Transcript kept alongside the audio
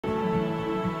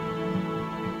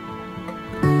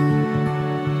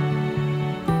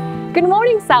Good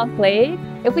morning, South Lake.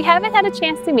 If we haven't had a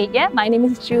chance to meet yet, my name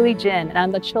is Julie Jin, and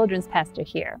I'm the children's pastor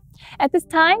here. At this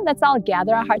time, let's all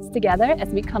gather our hearts together as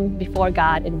we come before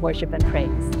God in worship and praise.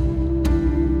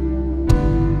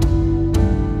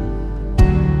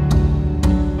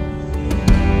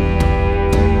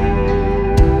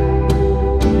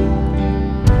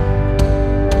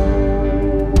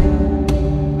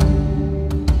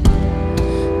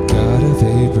 God of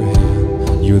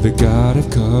Abraham, you're the God of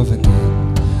covenant,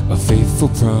 of faithful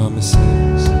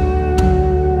promises.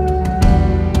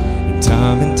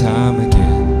 And time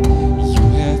again, you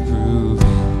have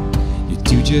proven you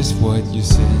do just what you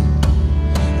said.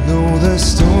 Though the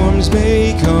storms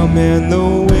may come and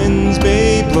the winds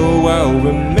may blow, I'll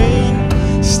remain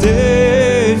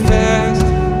steadfast.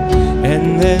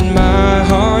 And then my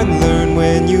heart learn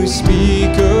when you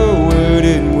speak a word,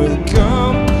 it will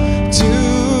come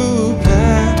to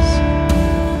pass.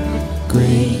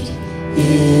 Great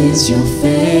is your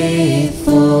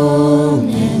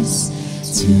faithfulness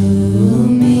to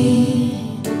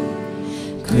me.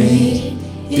 Great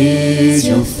is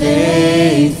your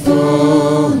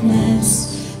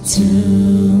faithfulness to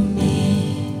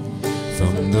me.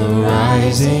 From the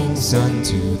rising sun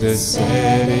to the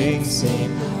setting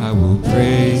sun, I will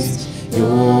praise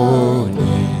your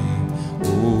name.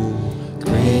 Oh,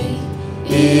 great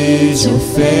is your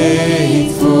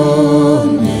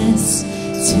faithfulness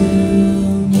to me.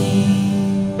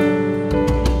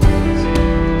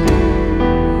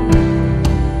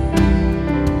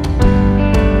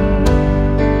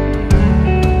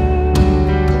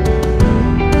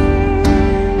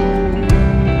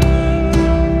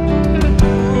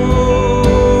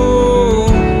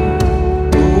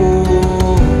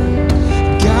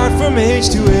 From age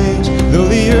to age, though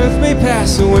the earth may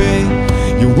pass away,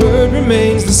 your word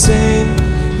remains the same.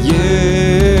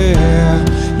 Yeah,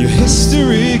 your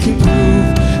history can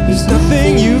prove there's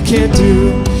nothing you can't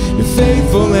do. You're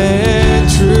faithful and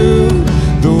true.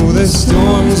 Though the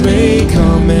storms may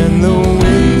come and the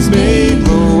winds may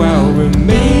blow, I'll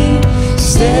remain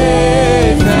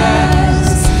steadfast.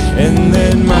 And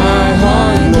then my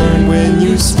heart learn when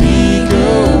you speak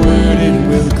a word, it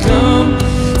will come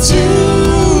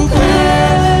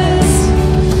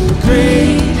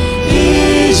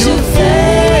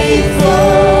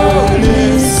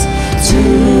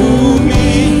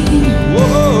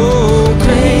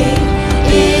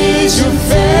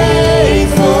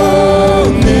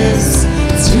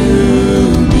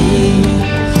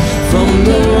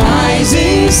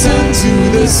to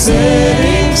the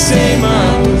setting same,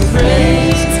 I will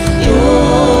praise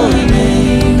your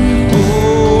name.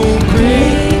 Oh,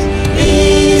 great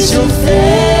is your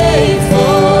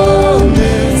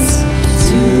faithfulness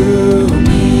to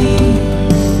me.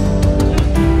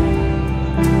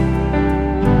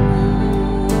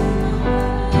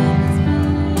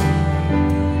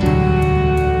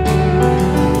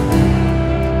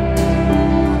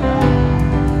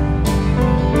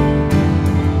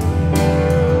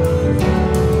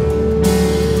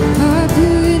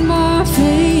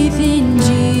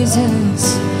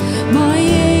 My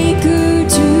anchor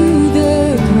to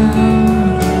the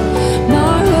ground,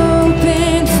 my hope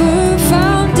and firm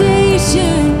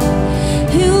foundation.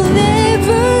 He'll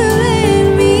never let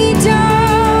me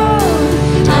down.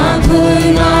 I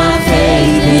put my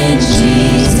faith in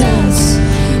Jesus,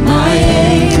 my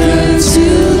anchor to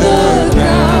the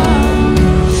ground,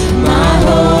 my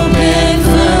hope and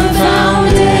firm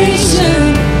foundation.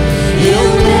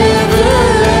 He'll never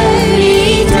let me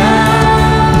down.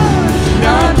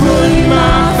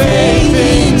 My faith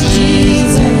in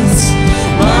Jesus,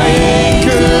 my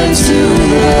anchor to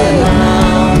the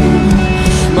ground,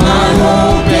 my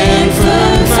hope and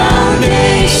firm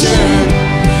foundation.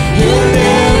 He'll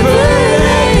never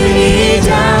let me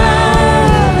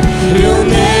down. He'll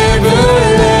never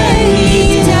let me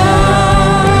down.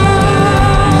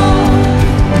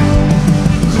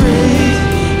 Great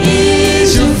is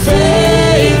your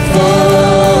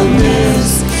faithfulness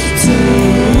to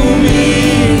me.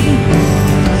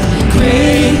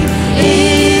 Great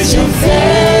is your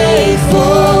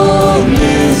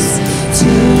faithfulness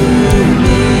to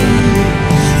me.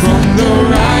 From the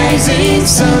rising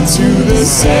sun to the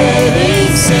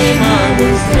setting sun, I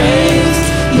will praise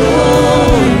your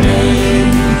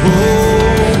name. Oh,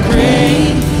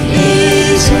 great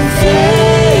is your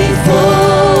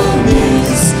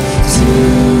faithfulness to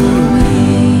me.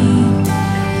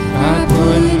 I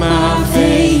put my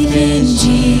faith in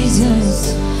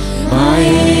Jesus, my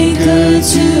anchor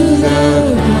to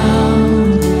the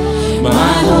ground,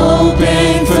 my hope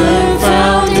and firm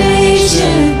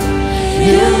foundation.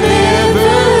 You'll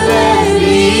never let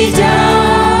me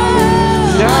down.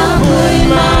 I put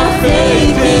my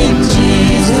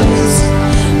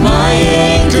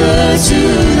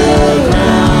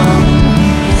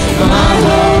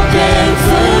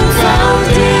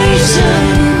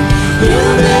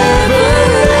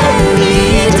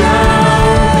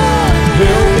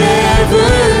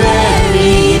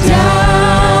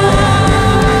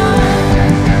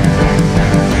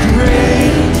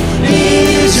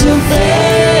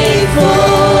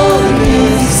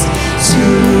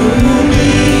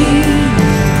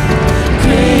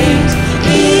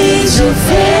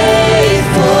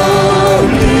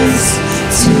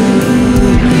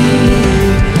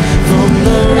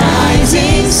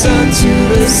sun to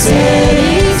the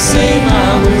setting same,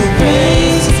 I will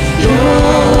praise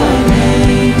your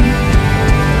name.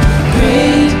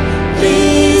 Great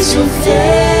is your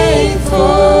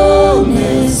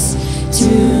faithfulness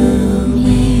to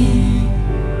me.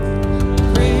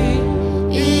 Great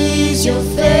is your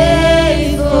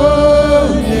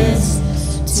faithfulness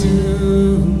to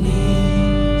me.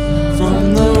 From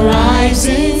the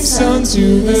rising sun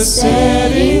to the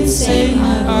setting same,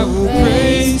 I will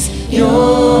praise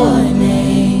your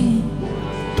name.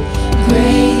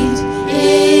 Great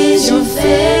is your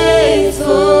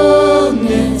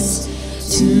faithfulness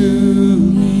to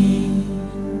me.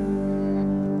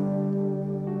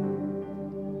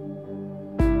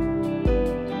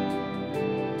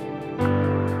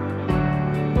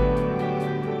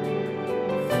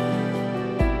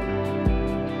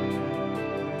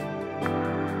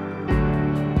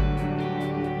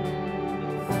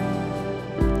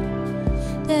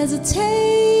 There's a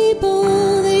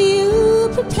table that you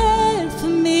prepared for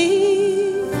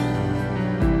me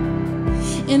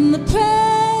in the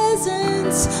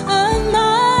presence of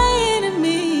my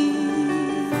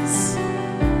enemies.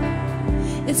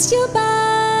 It's your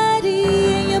body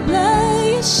and your blood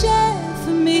you shed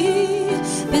for me.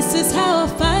 This is how I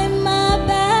fight my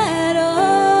battles.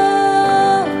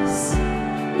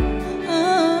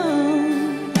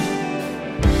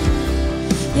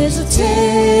 There's a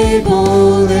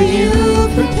table that you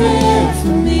prepared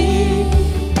for me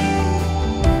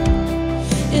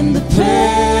in the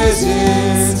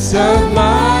presence of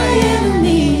my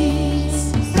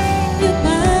enemies. Your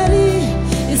body,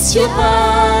 it's your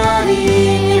body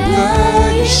and your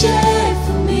blood you shed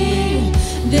for me.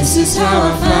 This is how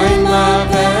I fight my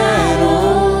battles.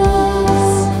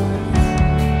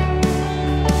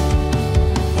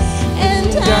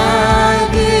 And I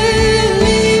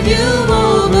believe you've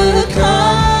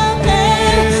overcome,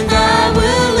 and I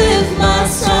will lift my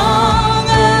song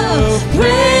of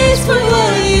praise for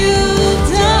what you've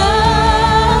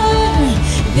done.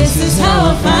 This is how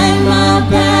I fight my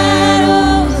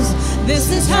battles. This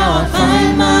is how I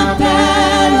fight my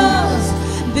battles.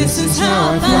 This is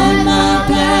how I fight my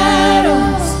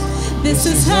battles. This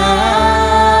is how,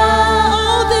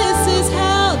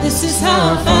 this is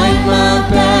how I fight my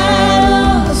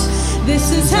battles.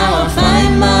 This is how I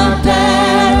fight my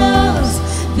battles.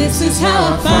 This is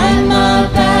how I fight my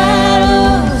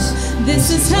battles. This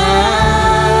is how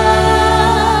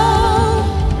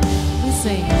we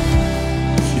sing.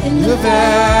 In the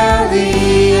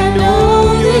valley, I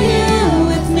know you're here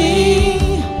with me.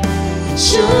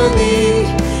 Surely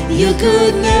your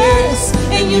goodness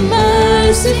and your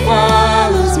mercy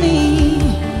follows me.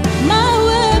 My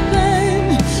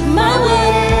weapons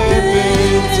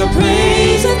are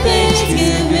praise and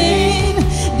thanksgiving.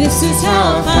 This is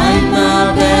how I fight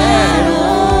my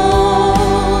battles.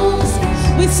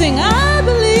 We sing, I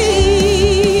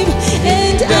believe,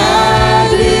 and I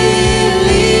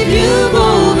believe you've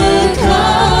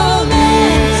overcome,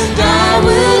 and I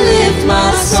will lift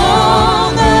my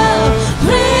song of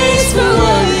praise for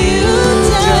what you've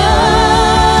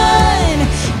done.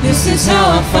 This is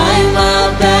how I fight my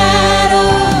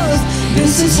battles.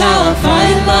 This is how I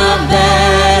fight my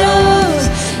battles.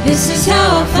 This is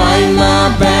how I fight my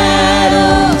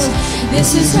battles.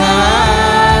 This is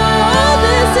how,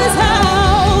 this is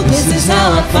how, this is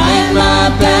how I fight my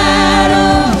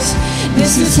battles.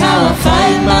 This is how I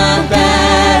fight my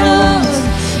battles.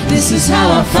 This is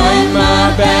how I fight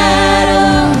my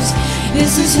battles.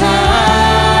 This is how.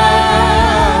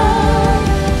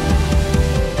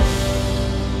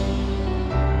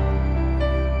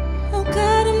 Oh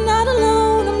God, I'm not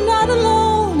alone, I'm not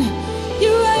alone.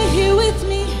 You're right here with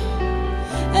me.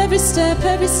 Every step,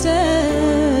 every step.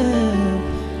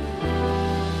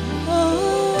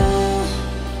 Oh,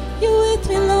 you're with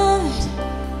me, Lord.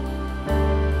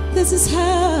 This is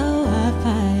how I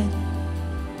fight.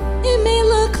 It may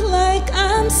look like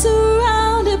I'm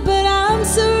surrounded, but I'm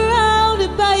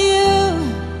surrounded by you.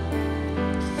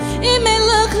 It may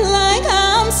look like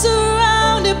I'm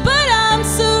surrounded, but I'm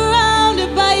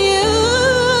surrounded by you.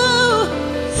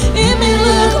 It may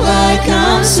look like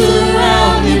I'm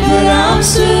surrounded, but I'm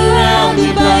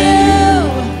surrounded by you.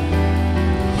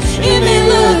 It may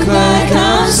look like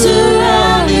I'm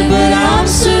surrounded, but I'm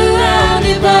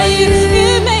surrounded by you.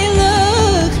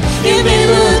 It may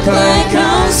look like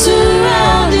I'm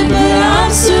surrounded, but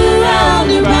I'm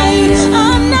surrounded by you.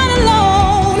 I'm not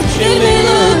alone. It may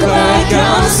look like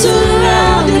I'm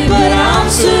surrounded, but I'm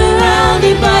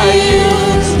surrounded by you.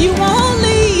 You won't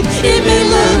leave. It may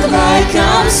look like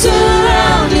I'm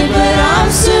surrounded, but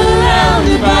I'm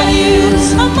surrounded by you.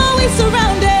 I'm always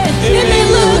surrounded.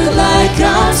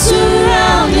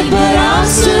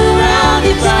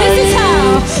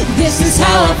 This is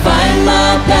how I fight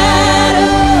my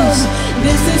battles.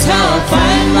 This is how I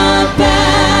fight my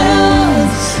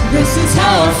battles. This is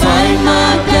how I fight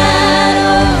my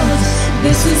battles.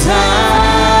 This is how.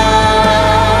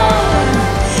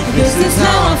 This is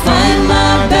how I fight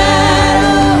my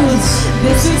battles.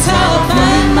 This is how I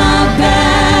fight my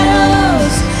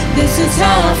battles. This is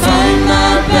how I fight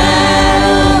my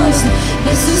battles.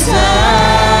 This is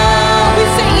how. We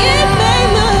sing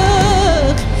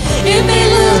it may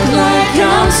look like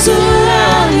I'm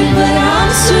surrounded, but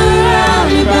I'm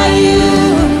surrounded by you.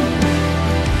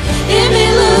 It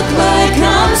may look like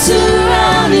I'm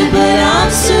surrounded, but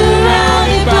I'm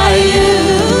surrounded by you.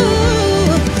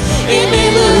 It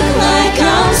may look like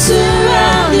I'm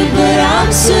surrounded, but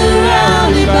I'm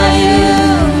surrounded by you.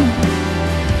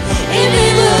 It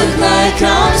may look like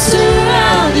I'm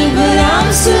surrounded, but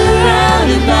I'm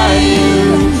surrounded by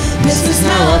you. This is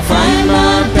how I fight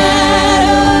my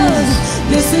battles.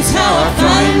 This is how I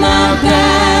fight my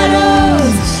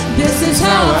battles. This is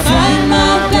how I fight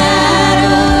my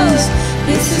battles.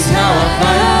 This is how I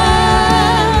fight.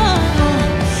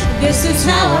 This is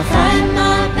how I fight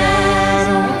my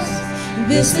battles.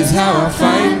 This is how I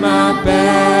fight my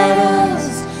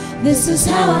battles. This is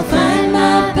how I fight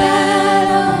my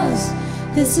battles.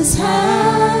 This is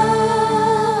how.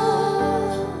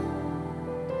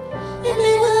 It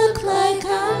may look like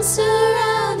I'm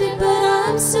surrounded, but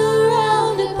I'm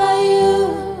surrounded by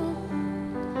you.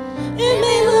 It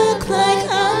may look like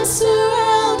I'm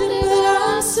surrounded, but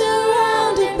I'm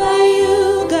surrounded by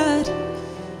you, God.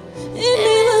 It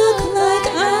may look like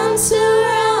I'm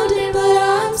surrounded, but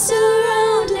I'm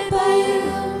surrounded by you.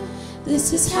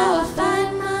 This is how I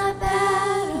fight my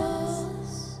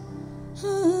battles.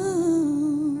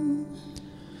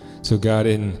 So God,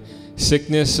 in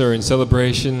sickness or in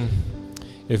celebration,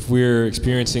 if we're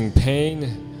experiencing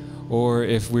pain or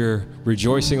if we're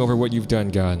rejoicing over what you've done,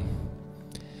 God,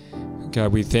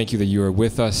 we thank you that you are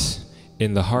with us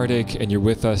in the heartache and you're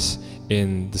with us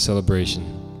in the celebration.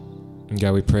 And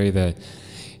God, we pray that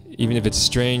even if it's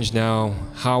strange now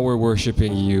how we're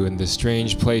worshiping you and the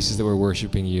strange places that we're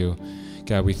worshiping you,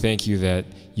 God, we thank you that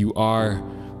you are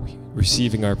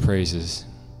receiving our praises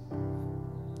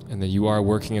and that you are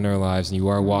working in our lives and you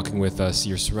are walking with us,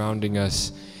 you're surrounding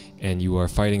us, and you are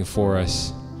fighting for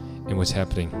us in what's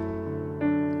happening.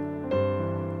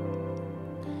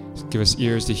 Give us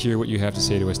ears to hear what you have to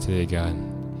say to us today, God.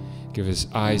 Give us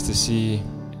eyes to see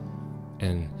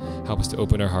and help us to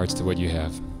open our hearts to what you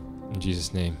have. In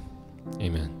Jesus' name,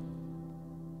 amen.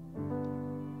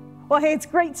 Well, hey, it's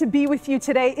great to be with you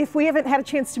today. If we haven't had a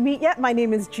chance to meet yet, my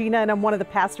name is Gina and I'm one of the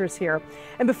pastors here.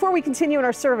 And before we continue in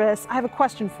our service, I have a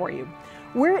question for you.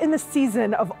 We're in the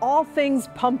season of all things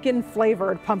pumpkin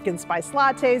flavored, pumpkin spice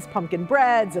lattes, pumpkin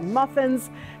breads, and muffins.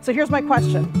 So here's my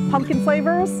question. Pumpkin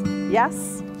flavors,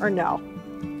 yes or no?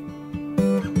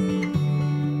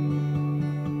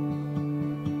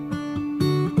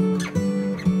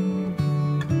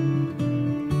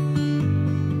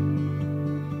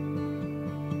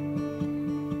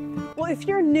 Well, if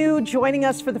you're new joining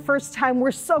us for the first time,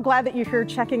 we're so glad that you're here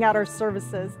checking out our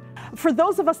services. For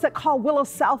those of us that call Willow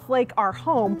Southlake our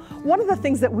home, one of the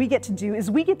things that we get to do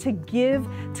is we get to give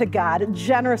to God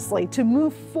generously to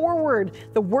move forward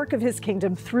the work of his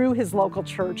kingdom through his local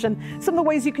church. And some of the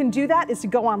ways you can do that is to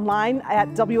go online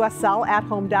at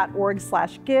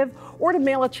wslathome.org/give or to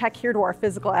mail a check here to our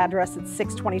physical address at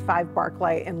 625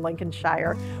 Barclay in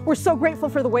Lincolnshire. We're so grateful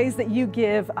for the ways that you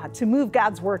give to move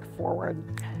God's work forward.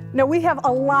 Now, we have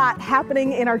a lot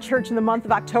happening in our church in the month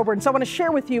of October, and so I want to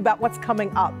share with you about what's coming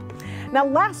up. Now,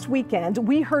 last weekend,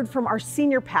 we heard from our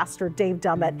senior pastor, Dave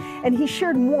Dummett, and he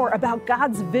shared more about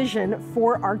God's vision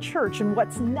for our church and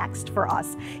what's next for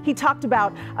us. He talked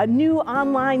about new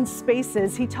online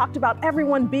spaces. He talked about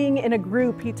everyone being in a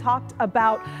group. He talked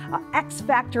about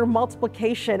X-Factor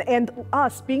multiplication and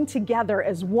us being together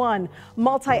as one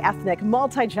multi-ethnic,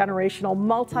 multi-generational,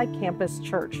 multi-campus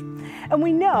church. And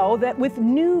we know that with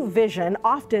new vision,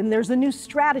 often there's a new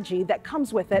strategy that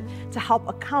comes with it to help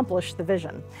accomplish the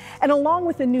vision. And along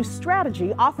with a new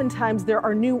strategy, oftentimes there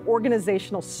are new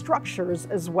organizational structures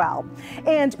as well.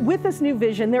 And with this new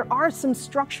vision, there are some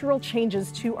structural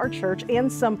changes to our church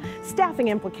and some staffing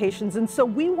implications. And so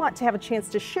we want to have a chance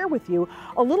to share with you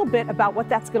a little bit about what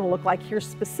that's going to look like here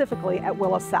specifically at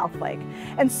Willow Southlake.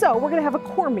 And so we're going to have a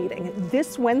core meeting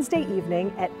this Wednesday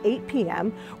evening at 8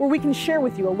 p.m. where we can share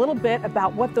with you a little bit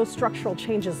about what those structural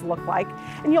changes look like.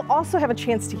 And you'll also have a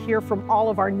chance to hear from all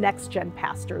of our next gen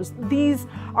pastors. These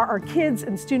are our kids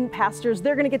and student pastors.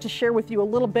 They're going to get to share with you a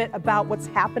little bit about what's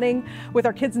happening with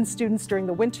our kids and students during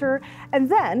the winter. And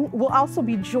then we'll also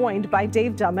be joined by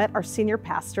Dave Dummett, our senior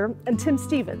pastor, and Tim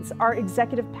Stevens, our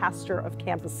executive pastor of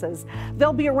campuses.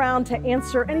 They'll be around to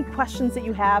answer any questions that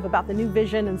you have about the new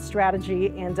vision and strategy,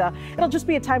 and it'll just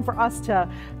be a time for us to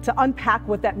unpack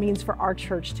what that means for our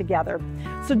church together.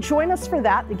 So join us for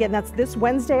that. Again, that's this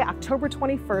Wednesday, October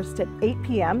 21st at 8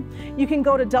 p.m. You can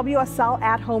go to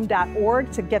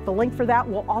wslathome.org to get the link for that.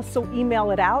 We'll also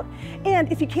email it out.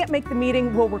 And if you can't make the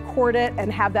meeting, we'll record it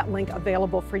and have that link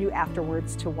available for you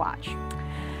afterwards to watch.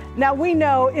 Now, we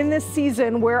know in this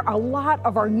season where a lot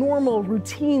of our normal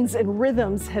routines and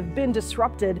rhythms have been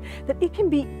disrupted, that it can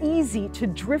be easy to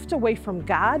drift away from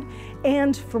God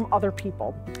and from other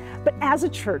people. But as a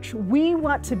church, we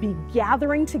want to be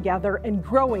gathering together and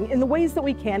growing in the ways that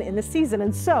we can in this season.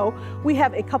 And so we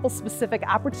have a couple specific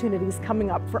opportunities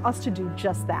coming up for us to do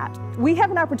just that. We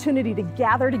have an opportunity to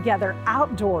gather together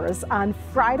outdoors on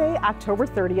Friday, October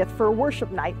 30th for a worship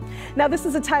night. Now, this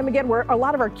is a time again where a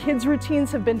lot of our kids'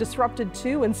 routines have been disrupted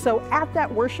too. And so at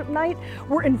that worship night,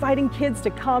 we're inviting kids to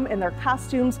come in their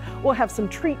costumes. We'll have some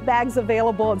treat bags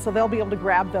available, and so they'll be able to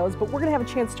grab those. But we're going to have a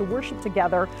chance to worship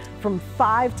together from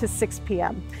 5 to 6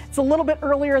 p.m. It's a little bit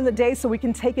earlier in the day so we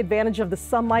can take advantage of the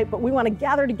sunlight, but we want to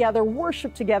gather together,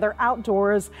 worship together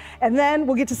outdoors, and then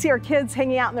we'll get to see our kids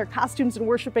hanging out in their costumes and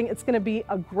worshiping. It's going to be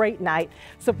a great night.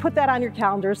 So put that on your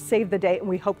calendars, save the date, and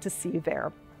we hope to see you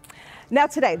there. Now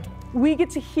today, we get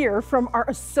to hear from our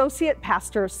associate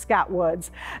pastor, Scott Woods.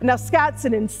 Now Scott's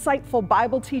an insightful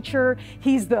Bible teacher.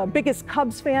 He's the biggest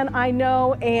Cubs fan I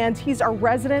know, and he's our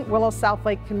resident Willow South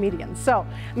Lake comedian. So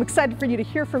I'm excited for you to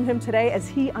hear from him today as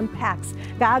he unpacks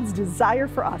God's desire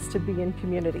for us to be in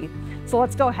community. So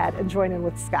let's go ahead and join in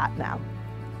with Scott now.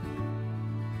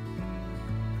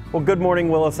 Well, good morning,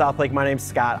 Willow South Lake. My name's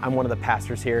Scott. I'm one of the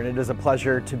pastors here, and it is a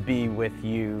pleasure to be with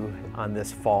you on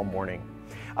this fall morning.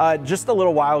 Just a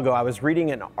little while ago, I was reading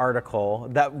an article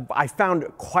that I found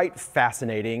quite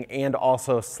fascinating and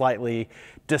also slightly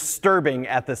disturbing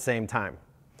at the same time.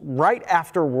 Right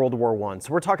after World War I,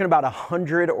 so we're talking about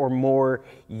 100 or more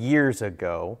years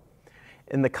ago,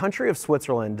 in the country of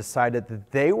Switzerland decided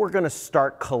that they were going to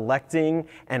start collecting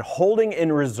and holding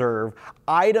in reserve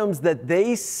items that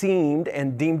they seemed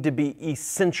and deemed to be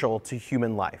essential to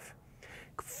human life.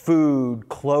 Food,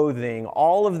 clothing,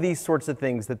 all of these sorts of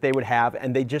things that they would have,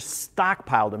 and they just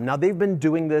stockpiled them. Now, they've been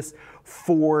doing this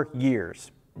for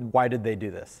years. Why did they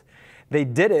do this? They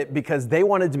did it because they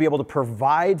wanted to be able to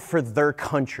provide for their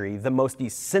country the most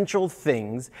essential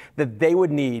things that they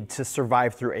would need to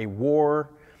survive through a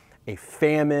war, a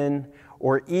famine,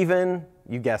 or even,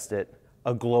 you guessed it,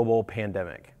 a global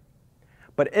pandemic.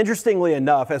 But interestingly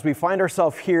enough, as we find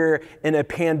ourselves here in a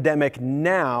pandemic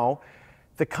now,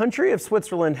 the country of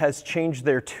Switzerland has changed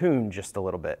their tune just a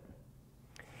little bit.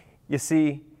 You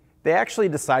see, they actually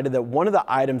decided that one of the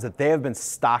items that they have been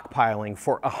stockpiling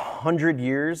for 100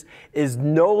 years is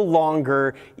no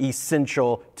longer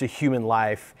essential to human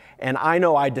life. And I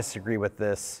know I disagree with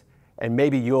this, and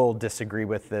maybe you'll disagree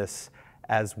with this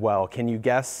as well. Can you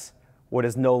guess what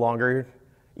is no longer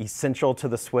essential to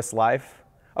the Swiss life?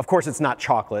 Of course, it's not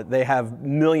chocolate. They have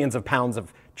millions of pounds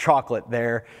of chocolate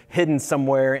there hidden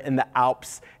somewhere in the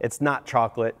Alps. It's not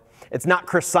chocolate. It's not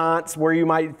croissants, where you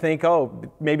might think, oh,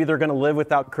 maybe they're going to live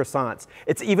without croissants.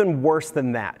 It's even worse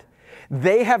than that.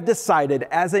 They have decided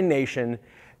as a nation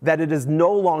that it is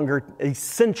no longer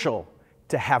essential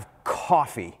to have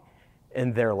coffee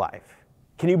in their life.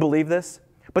 Can you believe this?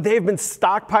 But they have been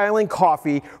stockpiling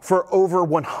coffee for over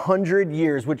 100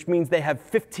 years, which means they have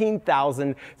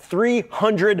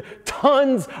 15,300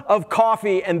 tons of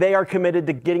coffee, and they are committed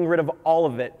to getting rid of all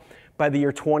of it by the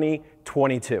year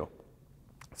 2022.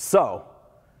 So,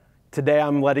 today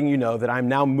I'm letting you know that I'm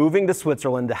now moving to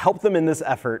Switzerland to help them in this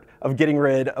effort of getting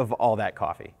rid of all that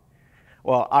coffee.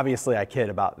 Well, obviously I kid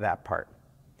about that part.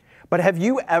 But have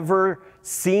you ever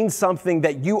seen something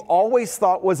that you always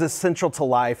thought was essential to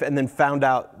life and then found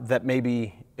out that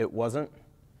maybe it wasn't?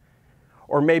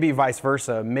 Or maybe vice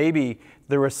versa. Maybe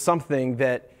there was something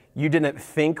that you didn't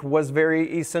think was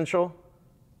very essential,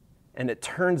 and it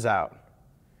turns out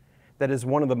that is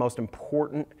one of the most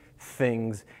important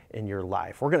things in your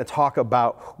life. We're going to talk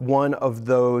about one of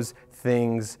those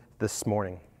things this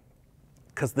morning.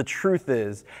 Because the truth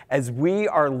is, as we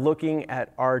are looking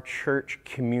at our church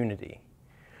community,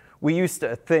 we used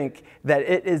to think that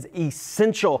it is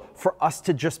essential for us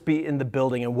to just be in the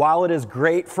building. And while it is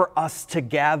great for us to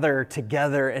gather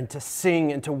together and to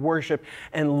sing and to worship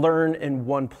and learn in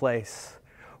one place,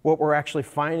 what we're actually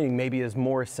finding maybe is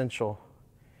more essential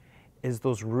is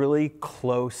those really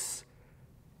close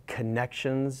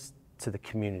connections to the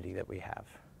community that we have.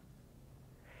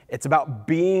 It's about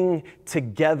being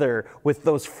together with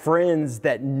those friends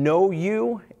that know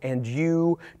you and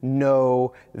you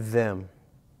know them.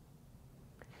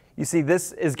 You see,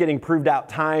 this is getting proved out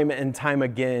time and time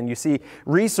again. You see,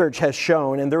 research has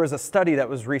shown, and there was a study that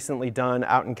was recently done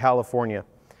out in California,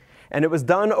 and it was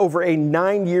done over a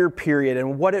 9-year period,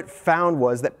 and what it found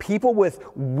was that people with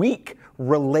weak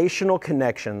relational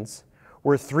connections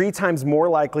were 3 times more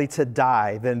likely to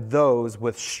die than those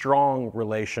with strong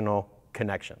relational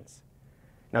connections.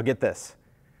 Now get this.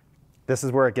 This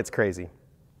is where it gets crazy.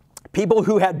 People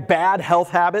who had bad health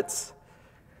habits,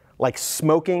 like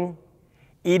smoking,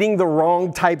 eating the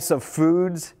wrong types of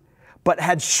foods, but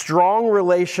had strong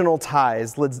relational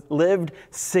ties, lived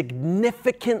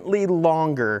significantly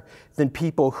longer than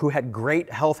people who had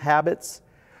great health habits,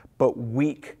 but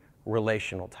weak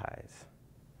relational ties.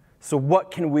 So what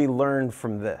can we learn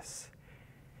from this?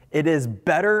 It is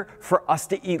better for us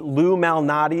to eat Lou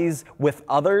Malnati's with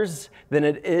others than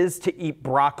it is to eat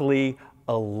broccoli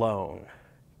alone.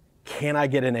 Can I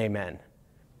get an amen?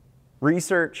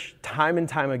 Research, time and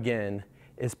time again,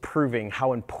 is proving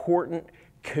how important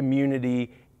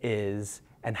community is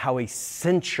and how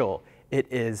essential it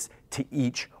is to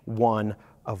each one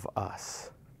of us.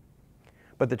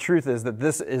 But the truth is that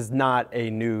this is not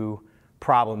a new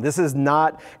problem. This is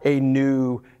not a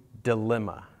new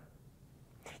dilemma.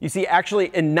 You see, actually,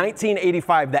 in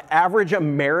 1985, the average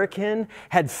American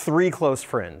had 3 close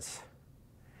friends.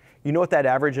 You know what that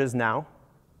average is now?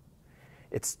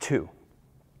 It's 2.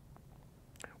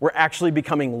 We're actually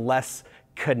becoming less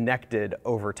connected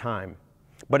over time,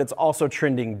 but it's also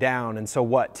trending down. And so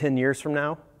what, 10 years from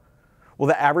now? Will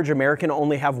the average American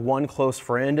only have 1 close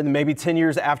friend? And maybe 10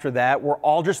 years after that, we're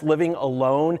all just living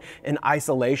alone in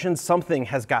isolation? Something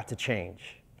has got to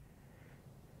change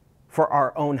for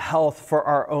our own health, for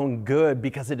our own good,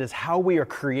 because it is how we are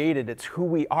created. It's who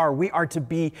we are. We are to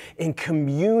be in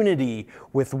community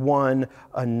with one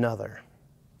another.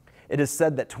 It is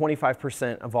said that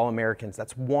 25% of all Americans,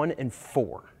 that's 1 in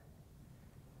 4,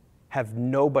 have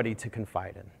nobody to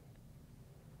confide in.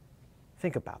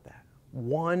 Think about that.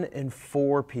 1 in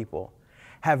 4 people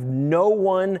have no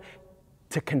one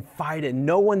to confide in,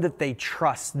 no one that they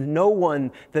trust, no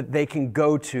one that they can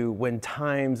go to when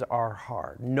times are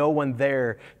hard, no one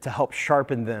there to help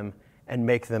sharpen them and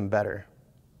make them better.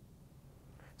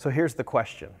 So here's the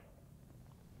question.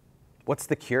 What's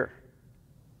the cure?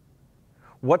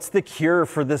 What's the cure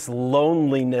for this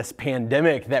loneliness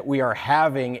pandemic that we are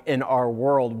having in our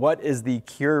world? What is the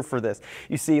cure for this?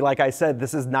 You see, like I said,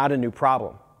 this is not a new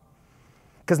problem.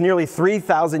 Because nearly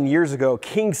 3,000 years ago,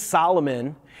 King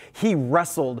Solomon, he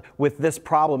wrestled with this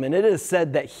problem. And it is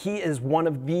said that he is one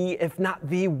of the, if not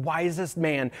the wisest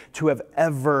man to have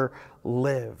ever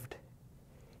lived.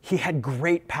 He had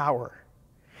great power.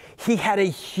 He had a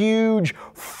huge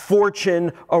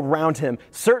fortune around him.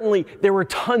 Certainly, there were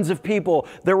tons of people.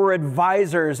 There were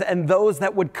advisors and those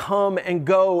that would come and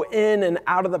go in and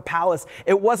out of the palace.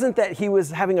 It wasn't that he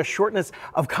was having a shortness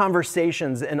of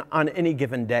conversations on any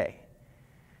given day.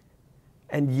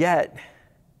 And yet,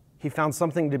 he found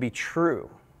something to be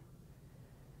true.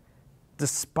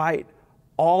 Despite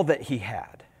all that he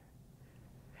had,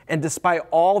 and despite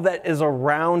all that is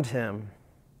around him,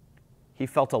 he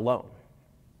felt alone.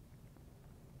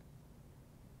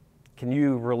 Can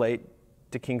you relate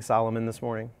to King Solomon this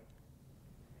morning?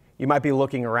 You might be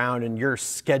looking around and your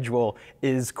schedule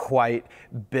is quite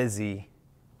busy,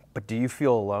 but do you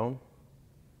feel alone?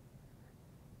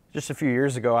 Just a few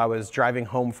years ago, I was driving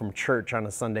home from church on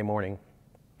a Sunday morning,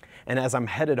 and as I'm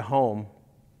headed home,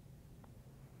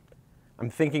 I'm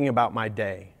thinking about my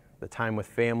day, the time with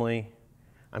family.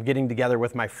 I'm getting together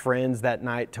with my friends that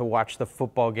night to watch the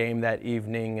football game that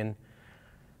evening, and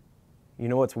you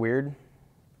know what's weird?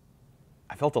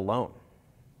 I felt alone.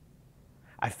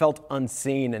 I felt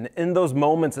unseen. And in those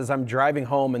moments as I'm driving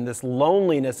home and this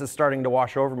loneliness is starting to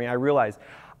wash over me, I realized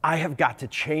I have got to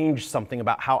change something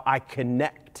about how I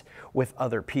connect with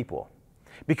other people.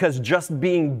 Because just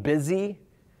being busy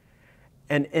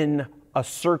and in a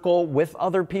circle with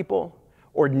other people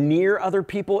or near other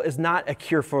people is not a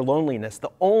cure for loneliness.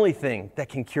 The only thing that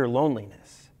can cure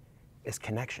loneliness is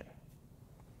connection.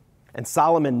 And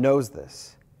Solomon knows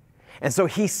this. And so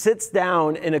he sits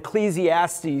down in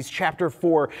Ecclesiastes chapter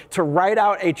 4 to write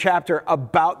out a chapter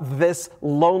about this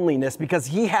loneliness because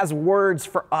he has words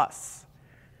for us.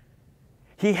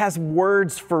 He has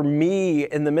words for me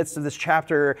in the midst of this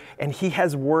chapter, and he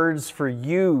has words for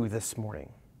you this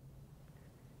morning.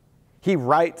 He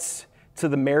writes to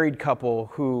the married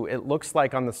couple who it looks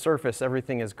like on the surface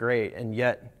everything is great, and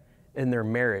yet in their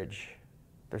marriage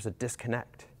there's a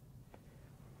disconnect.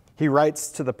 He writes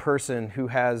to the person who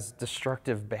has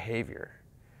destructive behavior,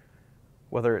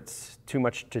 whether it's too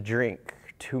much to drink,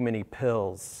 too many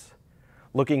pills,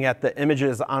 looking at the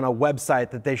images on a website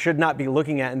that they should not be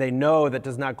looking at and they know that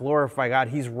does not glorify God.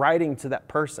 He's writing to that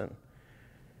person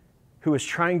who is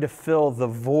trying to fill the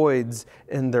voids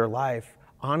in their life.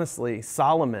 Honestly,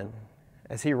 Solomon,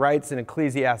 as he writes in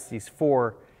Ecclesiastes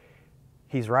 4,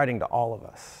 he's writing to all of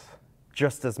us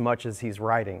just as much as he's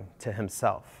writing to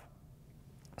himself.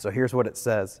 So here's what it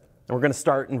says, and we're going to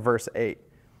start in verse 8.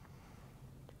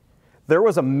 There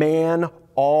was a man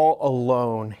all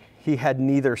alone. He had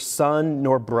neither son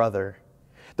nor brother.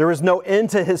 There was no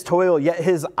end to his toil, yet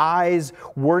his eyes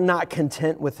were not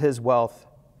content with his wealth.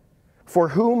 For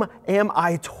whom am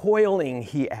I toiling,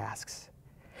 he asks,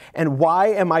 and why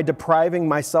am I depriving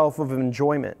myself of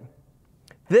enjoyment?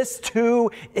 This too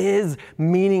is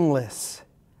meaningless,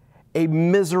 a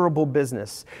miserable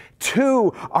business.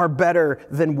 Two are better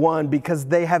than one because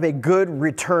they have a good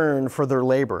return for their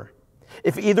labor.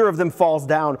 If either of them falls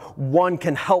down, one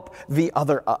can help the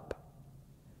other up.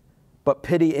 But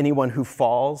pity anyone who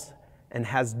falls and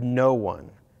has no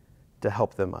one to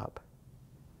help them up.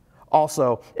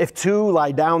 Also, if two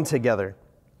lie down together,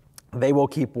 they will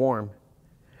keep warm.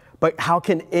 But how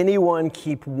can anyone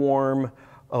keep warm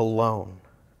alone?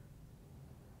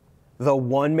 Though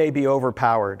one may be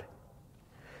overpowered,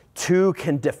 two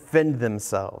can defend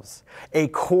themselves. A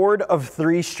cord of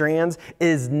 3 strands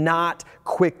is not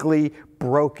quickly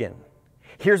broken.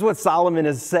 Here's what Solomon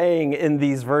is saying in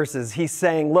these verses. He's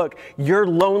saying, look, your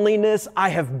loneliness, I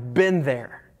have been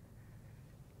there.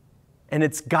 And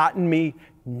it's gotten me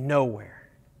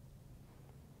nowhere.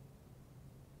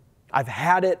 I've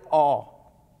had it all.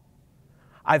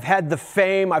 I've had the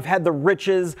fame, I've had the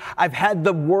riches, I've had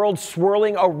the world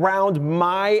swirling around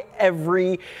my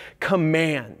every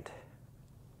command.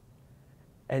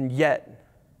 And yet,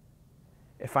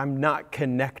 if I'm not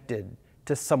connected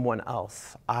to someone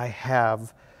else, I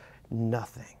have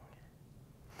nothing.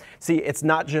 See, it's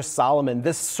not just Solomon.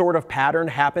 This sort of pattern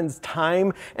happens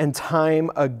time and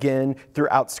time again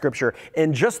throughout Scripture.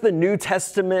 In just the New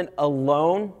Testament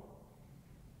alone,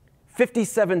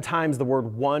 57 times the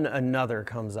word one another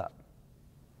comes up.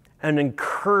 An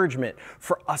encouragement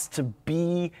for us to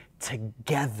be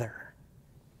together,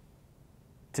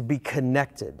 to be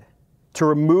connected, to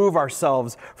remove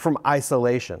ourselves from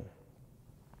isolation.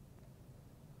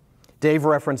 Dave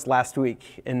referenced last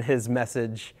week in his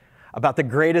message about the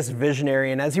greatest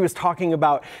visionary, and as he was talking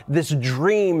about this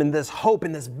dream and this hope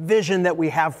and this vision that we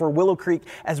have for Willow Creek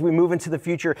as we move into the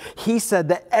future, he said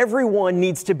that everyone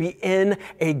needs to be in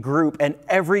a group, and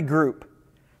every group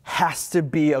has to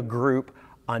be a group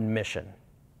on mission.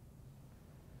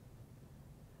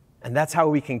 And that's how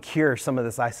we can cure some of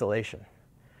this isolation.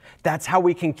 That's how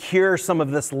we can cure some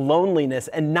of this loneliness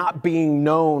and not being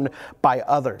known by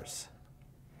others.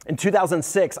 In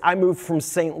 2006, I moved from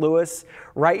St. Louis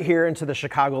right here into the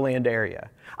Chicagoland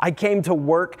area. I came to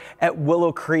work at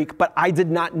Willow Creek, but I did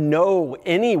not know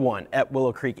anyone at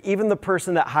Willow Creek, even the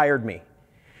person that hired me.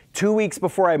 2 weeks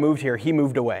before I moved here, he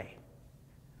moved away.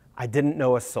 I didn't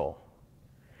know a soul.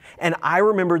 And I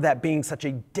remember that being such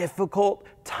a difficult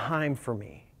time for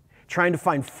me, trying to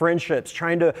find friendships,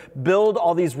 trying to build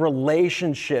all these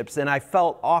relationships, and I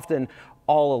felt often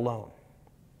all alone.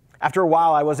 After a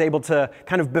while, I was able to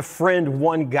kind of befriend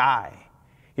one guy.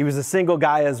 He was a single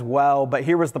guy as well, but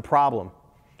here was the problem.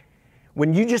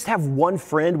 When you just have one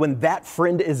friend, when that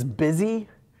friend is busy,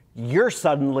 you're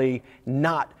suddenly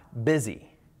not busy.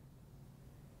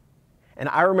 And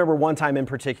I remember one time in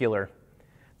particular,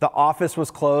 the office was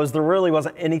closed. There really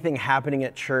wasn't anything happening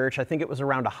at church. I think it was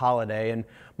around a holiday, and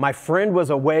my friend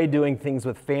was away doing things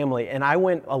with family, and I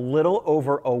went a little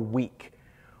over a week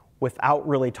without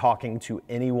really talking to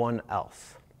anyone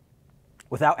else,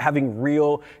 without having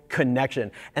real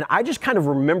connection. And I just kind of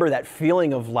remember that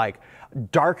feeling of like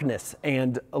darkness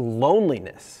and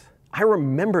loneliness. I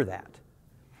remember that.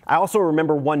 I also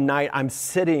remember one night I'm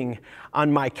sitting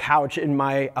on my couch in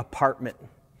my apartment,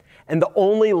 and the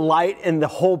only light in the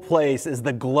whole place is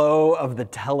the glow of the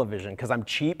television, because I'm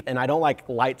cheap and I don't like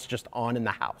lights just on in the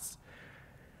house.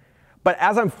 But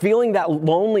as I'm feeling that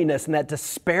loneliness and that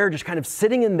despair, just kind of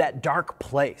sitting in that dark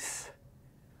place,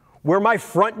 where my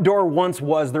front door once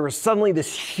was, there was suddenly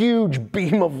this huge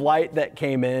beam of light that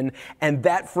came in, and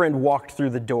that friend walked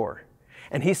through the door.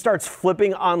 And he starts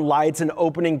flipping on lights and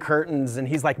opening curtains, and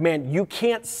he's like, man, you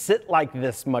can't sit like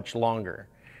this much longer.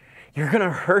 You're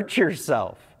gonna hurt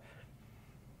yourself.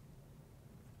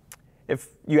 If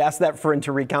you ask that friend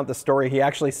to recount the story, he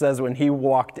actually says when he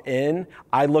walked in,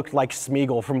 I looked like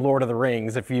Smeagol from Lord of the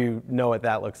Rings, if you know what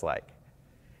that looks like.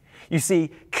 You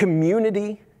see,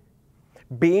 community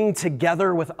being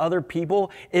together with other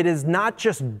people, it is not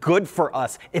just good for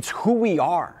us, it's who we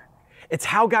are. It's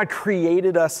how God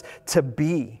created us to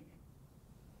be.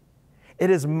 It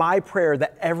is my prayer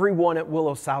that everyone at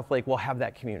Willow Southlake will have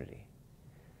that community.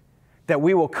 That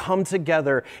we will come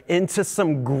together into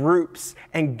some groups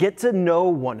and get to know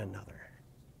one another.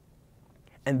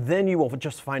 And then you will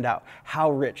just find out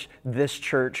how rich this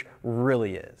church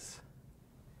really is.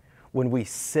 When we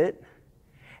sit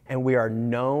and we are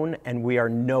known and we are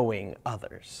knowing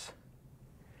others.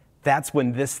 That's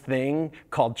when this thing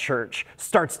called church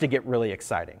starts to get really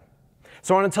exciting.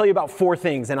 So I want to tell you about 4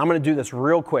 things, and I'm going to do this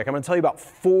real quick. I'm going to tell you about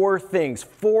 4 things,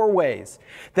 4 ways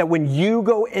that when you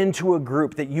go into a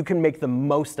group that you can make the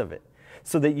most of it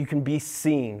so that you can be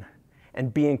seen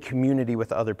and be in community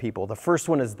with other people. The first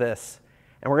one is this,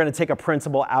 and we're going to take a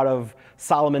principle out of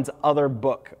Solomon's other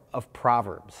book of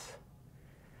Proverbs.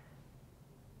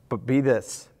 But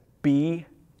be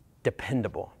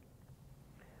dependable.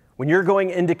 When you're going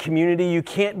into community, you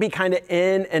can't be kind of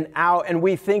in and out, and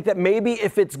we think that maybe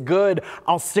if it's good,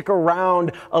 I'll stick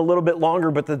around a little bit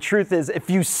longer, but the truth is, if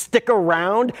you stick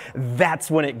around, that's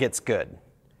when it gets good,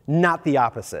 not the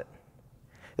opposite.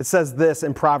 It says this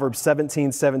in Proverbs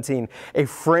 17:17, a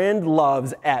friend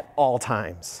loves at all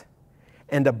times,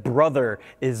 and a brother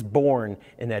is born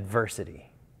in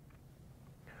adversity.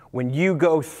 When you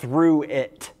go through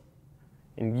it,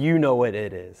 and you know what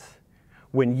it is,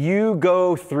 when you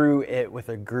go through it with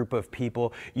a group of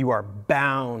people, you are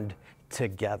bound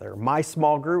together. My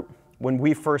small group, when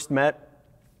we first met,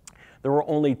 there were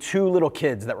only 2 little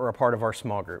kids that were a part of our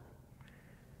small group.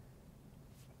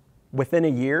 Within a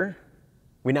year,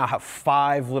 we now have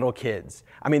 5 little kids.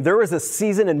 I mean, there was a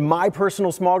season in my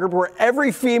personal small group where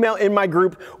every female in my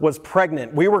group was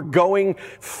pregnant. We were going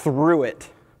through it,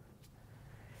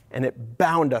 and it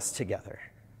bound us together.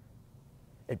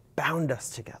 It bound us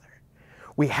together.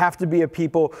 We have to be a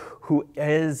people who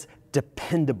is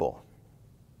dependable.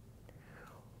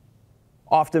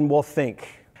 Often we'll think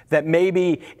that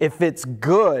maybe if it's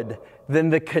good, then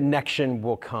the connection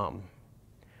will come.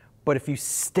 But if you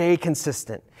stay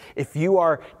consistent, if you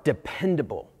are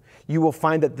dependable, you will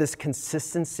find that this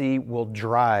consistency will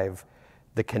drive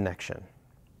the connection.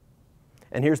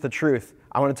 And here's the truth.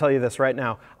 I want to tell you this right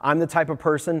now. I'm the type of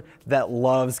person that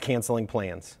loves canceling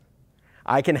plans.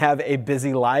 I can have a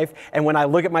busy life, and when I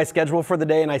look at my schedule for the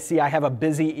day and I see I have a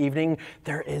busy evening,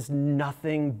 there is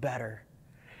nothing better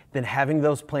than having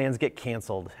those plans get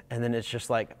canceled, and then it's just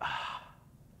like,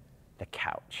 the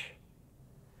couch.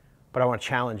 But I want to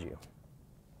challenge you.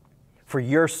 For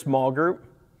your small group,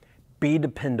 be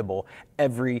dependable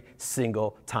every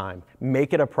single time.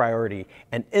 Make it a priority,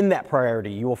 and in that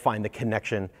priority, you will find the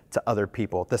connection to other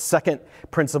people. The second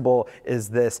principle is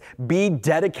this: be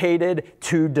dedicated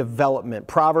to development.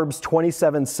 Proverbs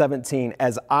 27:17,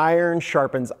 as iron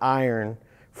sharpens iron,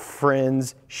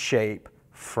 friends shape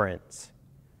friends.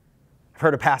 I've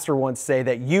heard a pastor once say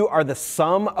that you are the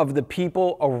sum of the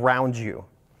people around you.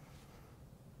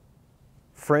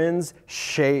 Friends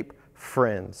shape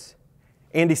friends.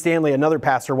 Andy Stanley, another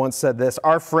pastor, once said this: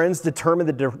 our friends determine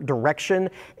the direction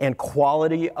and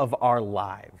quality of our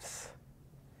lives.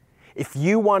 If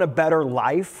you want a better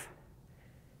life,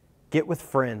 get with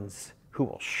friends who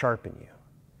will sharpen you.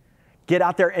 Get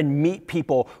out there and meet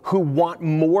people who want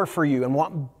more for you and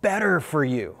want better for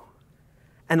you,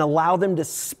 and allow them to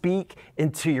speak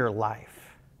into your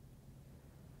life.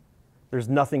 There's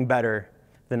nothing better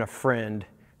than a friend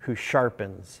who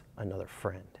sharpens another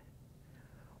friend.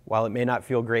 While it may not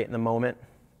feel great in the moment,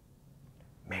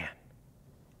 man,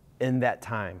 in that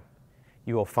time,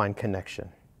 you will find connection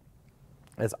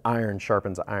as iron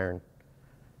sharpens iron.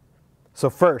 So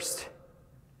first,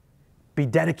 be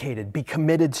dedicated, be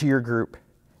committed to your group,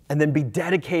 and then be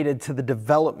dedicated to the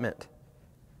development.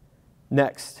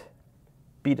 Next,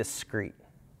 be discreet.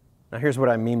 Now here's what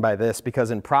I mean by this,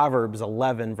 because in Proverbs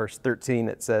 11, verse 13,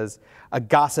 it says, a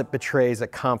gossip betrays a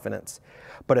confidence,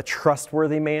 but a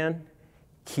trustworthy man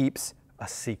keeps a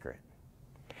secret.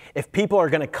 If people are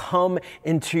going to come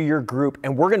into your group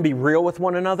and we're going to be real with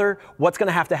one another, what's going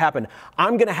to have to happen?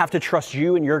 I'm going to have to trust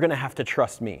you and you're going to have to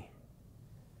trust me.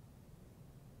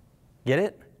 Get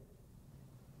it?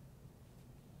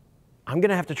 I'm going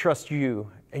to have to trust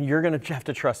you and you're going to have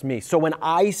to trust me. So when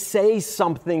I say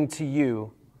something to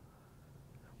you,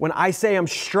 when I say I'm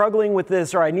struggling with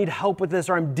this, or I need help with this,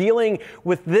 or I'm dealing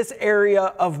with this area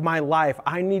of my life,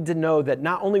 I need to know that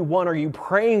not only, one, are you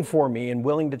praying for me and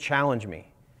willing to challenge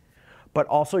me, but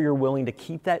also you're willing to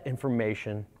keep that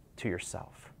information to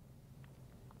yourself.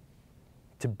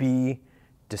 To be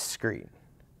discreet.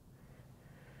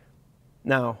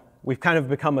 Now, we've kind of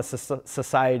become a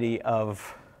society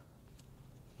of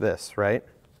this, right?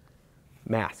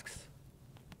 Masks.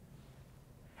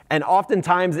 And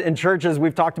oftentimes in churches,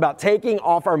 we've talked about taking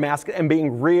off our mask and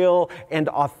being real and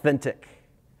authentic.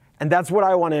 And that's what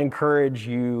I want to encourage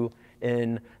you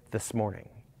in this morning.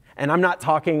 And I'm not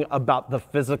talking about the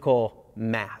physical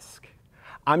mask.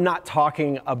 I'm not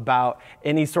talking about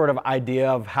any sort of idea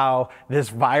of how this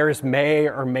virus may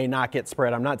or may not get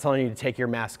spread. I'm not telling you to take your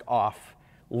mask off,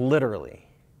 literally.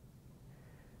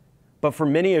 But for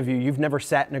many of you, you've never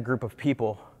sat in a group of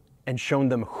people and shown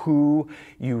them who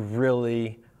you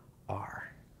really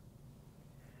are.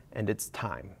 And it's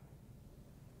time.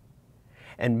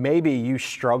 And maybe you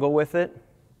struggle with it.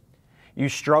 You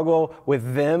struggle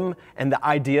with them and the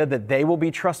idea that they will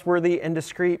be trustworthy and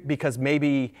discreet because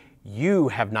maybe you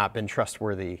have not been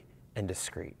trustworthy and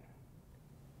discreet.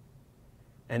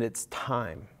 And it's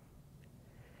time.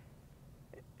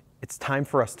 It's time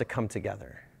for us to come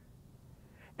together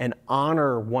and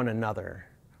honor one another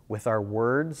with our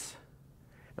words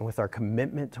and with our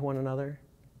commitment to one another,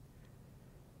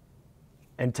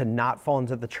 and to not fall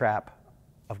into the trap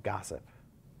of gossip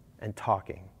and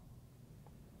talking.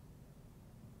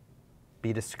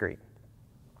 Be discreet.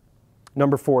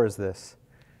 Number 4 is this: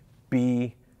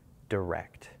 be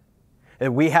direct.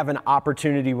 And we have an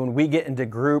opportunity when we get into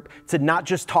group to not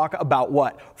just talk about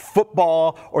what?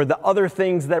 Football or the other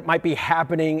things that might be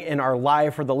happening in our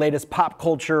life or the latest pop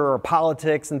culture or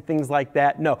politics and things like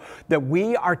that. No, that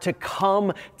we are to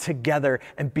come together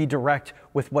and be direct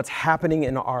with what's happening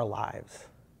in our lives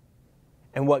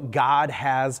and what God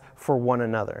has for one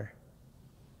another.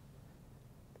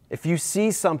 If you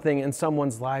see something in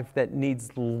someone's life that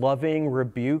needs loving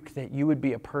rebuke, that you would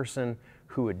be a person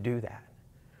who would do that.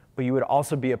 But you would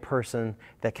also be a person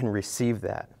that can receive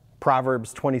that.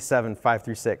 Proverbs 27,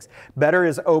 5-6. Better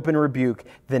is open rebuke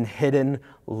than hidden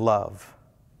love.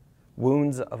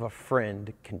 Wounds of a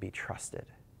friend can be trusted.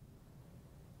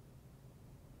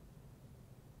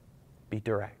 Be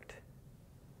direct.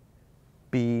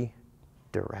 Be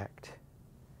direct.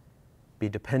 Be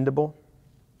dependable.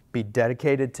 Be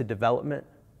dedicated to development.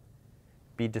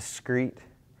 Be discreet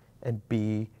and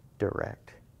be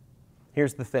direct.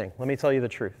 Here's the thing. Let me tell you the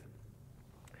truth.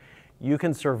 You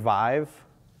can survive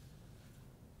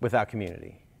without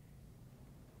community.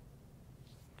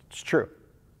 It's true.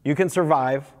 You can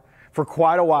survive for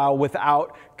quite a while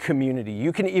without community.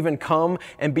 You can even come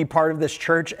and be part of this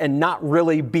church and not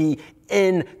really be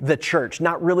in the church,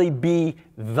 not really be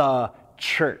the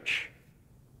church.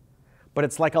 But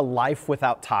it's like a life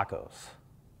without tacos.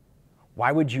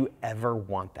 Why would you ever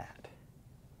want that?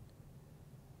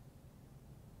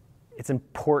 It's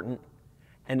important,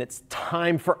 and it's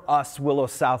time for us, Willow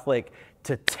Southlake,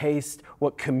 to taste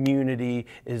what community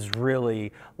is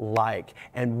really like.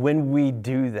 And when we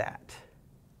do that,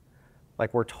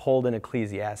 like we're told in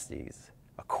Ecclesiastes,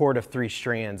 a cord of 3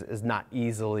 strands is not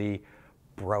easily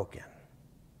broken.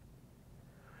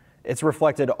 It's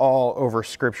reflected all over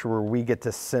Scripture where we get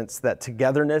to sense that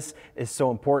togetherness is so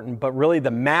important, but really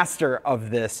the master of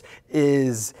this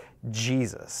is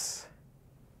Jesus.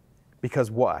 Because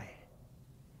why?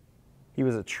 He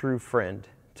was a true friend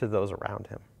to those around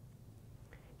him.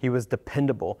 He was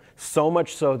dependable, so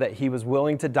much so that he was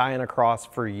willing to die on a cross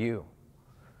for you.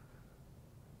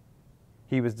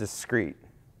 He was discreet.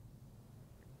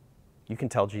 You can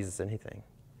tell Jesus anything,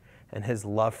 and his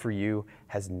love for you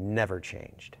has never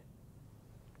changed.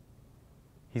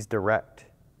 He's direct.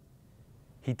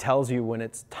 He tells you when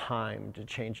it's time to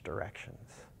change directions.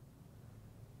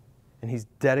 And he's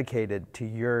dedicated to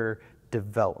your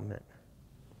development.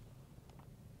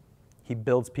 He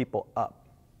builds people up.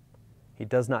 He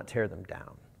does not tear them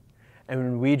down. And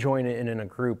when we join in a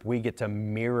group, we get to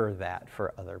mirror that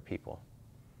for other people.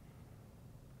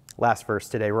 Last verse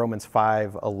today, Romans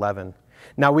 5:11.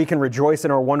 Now we can rejoice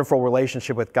in our wonderful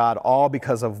relationship with God, all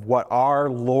because of what our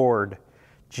Lord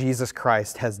Jesus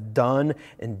Christ has done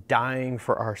in dying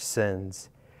for our sins,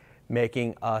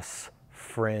 making us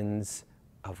friends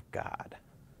of God.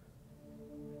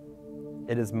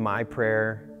 It is my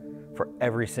prayer for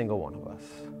every single one of us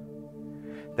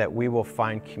that we will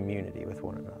find community with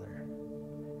one another,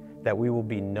 that we will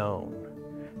be known,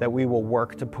 that we will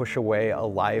work to push away a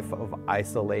life of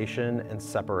isolation and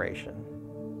separation,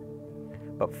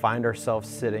 but find ourselves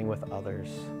sitting with others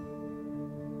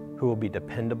who will be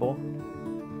dependable,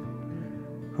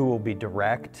 who will be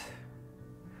direct,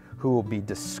 who will be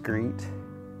discreet,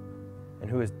 and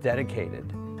who is dedicated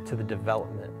to the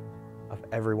development of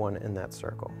everyone in that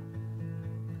circle.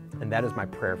 And that is my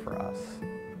prayer for us.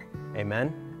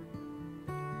 Amen.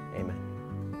 Amen.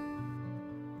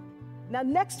 Now,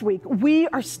 next week, we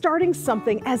are starting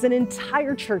something as an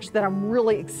entire church that I'm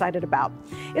really excited about.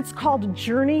 It's called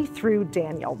Journey Through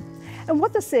Daniel. And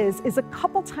what this is a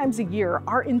couple times a year,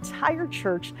 our entire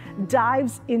church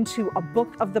dives into a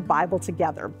book of the Bible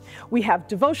together. We have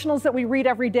devotionals that we read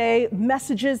every day,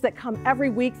 messages that come every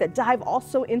week that dive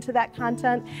also into that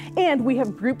content, and we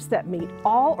have groups that meet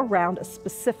all around a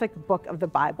specific book of the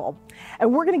Bible.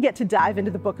 And we're going to get to dive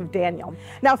into the book of Daniel.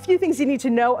 Now, a few things you need to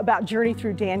know about Journey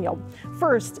Through Daniel.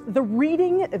 First,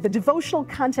 the devotional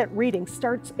content reading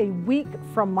starts a week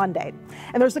from Monday.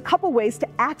 And there's a couple ways to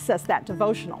access that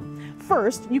devotional.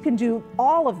 First, you can do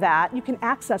all of that. You can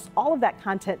access all of that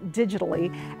content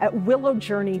digitally at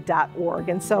willowjourney.org.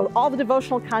 And so all the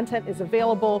devotional content is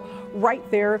available right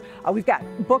there. We've got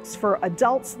books for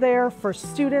adults there, for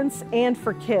students, and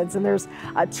for kids. And there's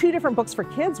 2 different books for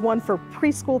kids, one for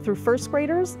preschool through 1st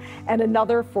graders and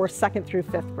another for 2nd through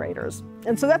 5th graders.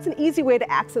 And so that's an easy way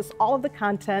to access all of the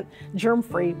content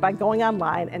germ-free by going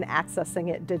online and accessing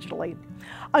it digitally.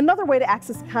 Another way to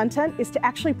access content is to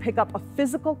actually pick up a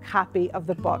physical copy of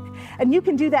the book. And you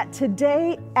can do that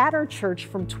today at our church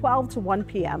from 12 to 1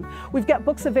 p.m. We've got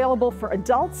books available for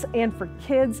adults and for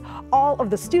kids. All of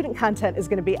the student content is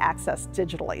going to be accessed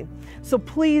digitally. So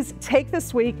please take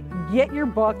this week, get your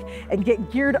book, and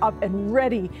get geared up and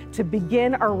ready to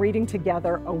begin our reading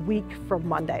together a week from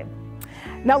Monday.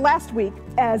 Now, last week,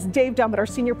 as Dave Dummett, our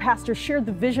senior pastor, shared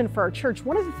the vision for our church,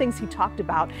 one of the things he talked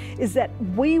about is that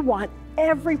we want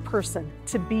every person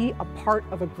to be a part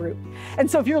of a group. And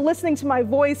so if you're listening to my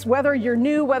voice, whether you're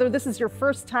new, whether this is your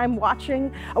first time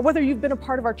watching, whether you've been a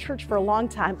part of our church for a long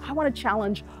time, I want to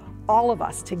challenge all of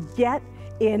us to get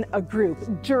in a group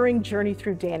during Journey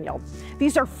Through Daniel.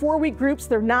 These are 4-week groups.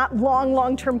 They're not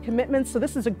long-term commitments. So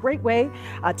this is a great way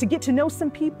to get to know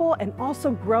some people and also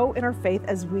grow in our faith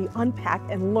as we unpack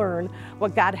and learn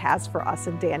what God has for us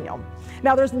in Daniel.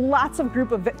 Now, there's lots of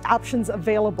group options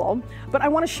available, but I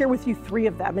want to share with you 3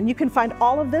 of them. And you can find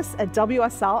all of this at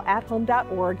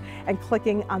wslathome.org and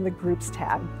clicking on the Groups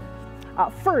tab.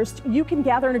 First, you can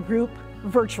gather in a group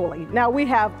virtually. Now, we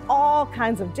have all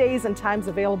kinds of days and times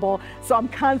available, so I'm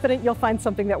confident you'll find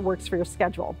something that works for your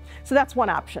schedule. So that's one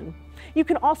option. You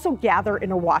can also gather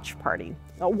in a watch party.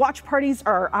 Watch parties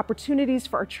are opportunities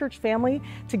for our church family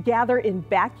to gather in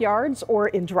backyards or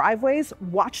in driveways,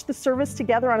 watch the service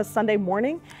together on a Sunday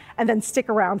morning, and then stick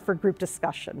around for group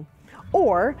discussion.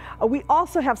 Or we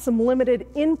also have some limited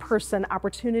in-person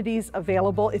opportunities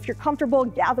available. If you're comfortable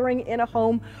gathering in a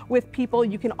home with people,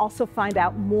 you can also find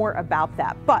out more about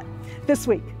that. But this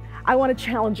week, I want to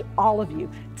challenge all of you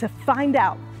to find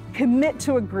out, commit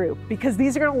to a group, because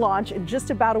these are going to launch in just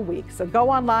about a week. So go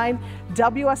online,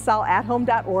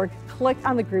 wslathome.org, click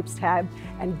on the Groups tab,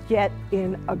 and get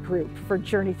in a group for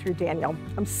Journey Through Daniel.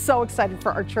 I'm so excited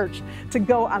for our church to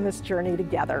go on this journey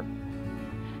together.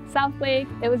 Southlake,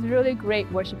 it was really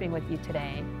great worshiping with you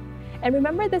today. And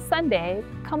remember this Sunday,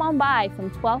 come on by from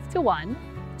 12 to 1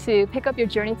 to pick up your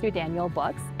Journey Through Daniel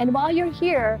books. And while you're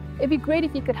here, it'd be great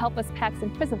if you could help us pack some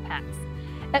prison packs.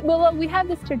 At Willow, we have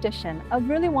this tradition of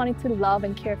really wanting to love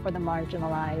and care for the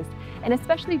marginalized. And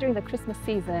especially during the Christmas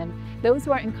season, those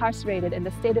who are incarcerated in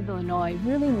the state of Illinois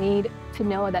really need to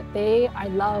know that they are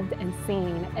loved and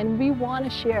seen. And we want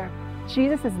to share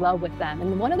Jesus' love with them.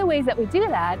 And one of the ways that we do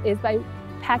that is by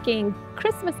packing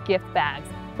Christmas gift bags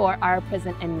for our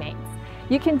prison inmates.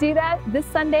 You can do that this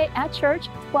Sunday at church,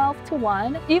 12 to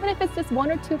 1. Even if it's just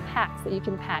 1 or 2 packs that you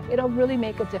can pack, it'll really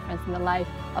make a difference in the life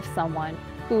of someone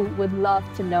who would love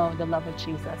to know the love of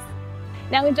Jesus.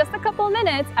 Now, in just a couple of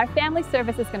minutes, our family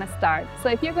service is going to start. So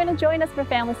if you're going to join us for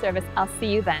family service, I'll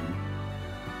see you then.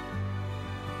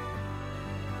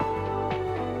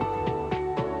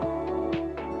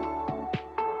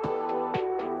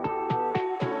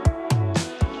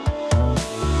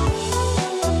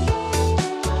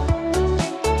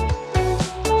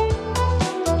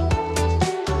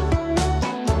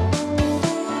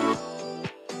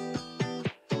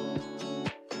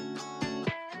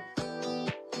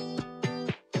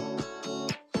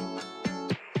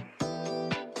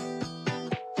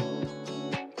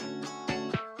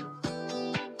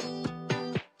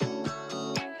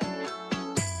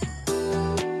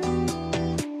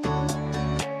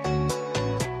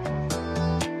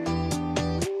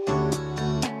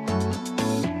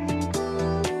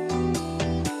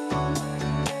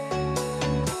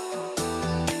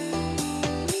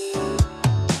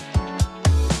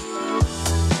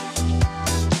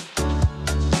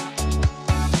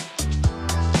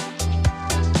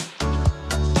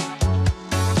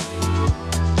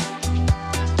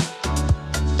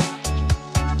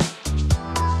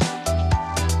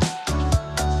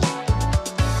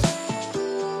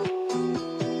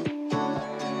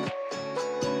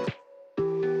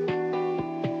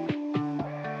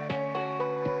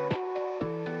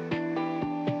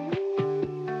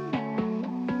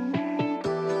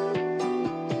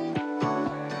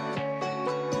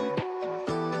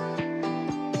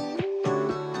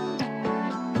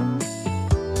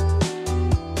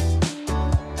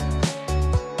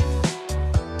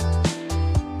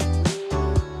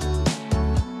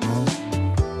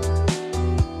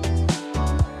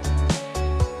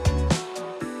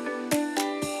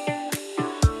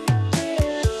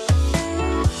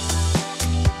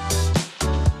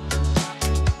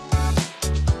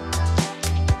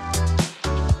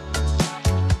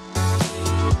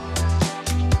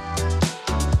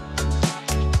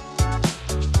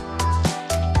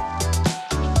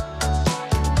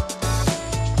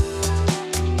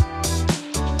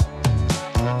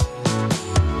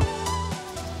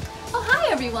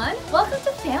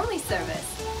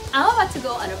 service. I'm about to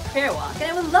go on a prayer walk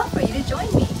and I would love for you to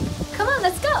join me. Come on,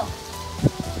 let's go.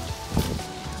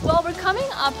 Well, we're coming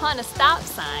upon a stop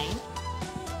sign.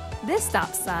 This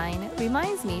stop sign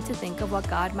reminds me to think of what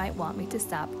God might want me to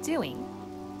stop doing.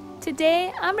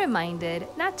 Today, I'm reminded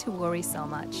not to worry so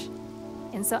much.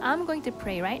 And so I'm going to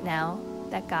pray right now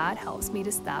that God helps me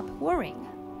to stop worrying.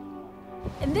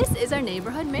 And this is our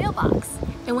neighborhood mailbox.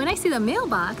 And when I see the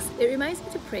mailbox, it reminds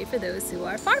me to pray for those who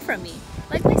are far from me,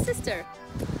 like my sister.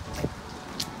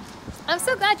 I'm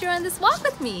so glad you're on this walk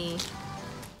with me.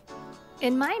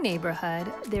 In my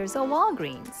neighborhood, there's a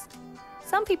Walgreens.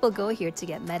 Some people go here to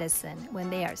get medicine when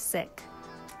they are sick.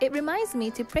 It reminds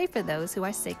me to pray for those who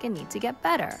are sick and need to get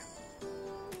better.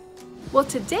 Well,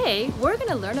 today we're going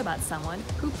to learn about someone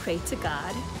who prayed to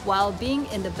God while being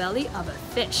in the belly of a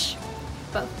fish.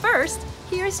 But first,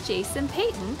 here's Jason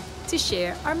Payton to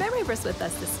share our memory verse with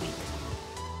us this week.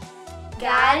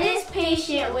 God is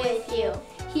patient with you.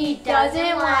 He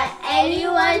doesn't want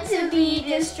anyone to be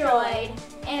destroyed.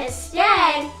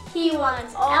 Instead, He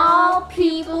wants all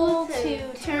people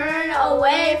to turn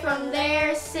away from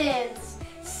their sins.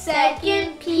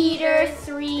 2 Peter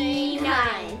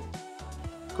 3:9.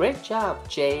 Great job,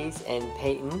 Jace and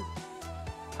Peyton.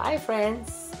 Hi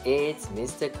friends, it's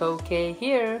Mr. Koke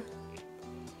here.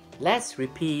 Let's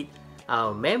repeat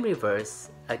our memory verse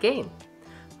again,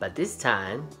 but this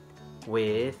time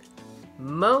with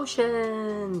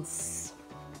motions.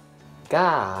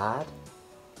 God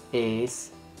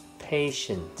is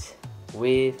patient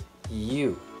with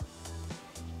you.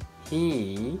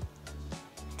 He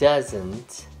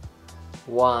doesn't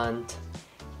want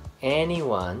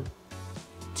anyone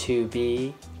to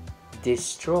be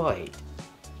destroyed.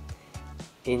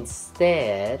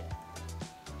 Instead,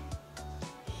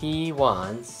 He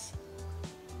wants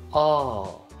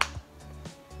all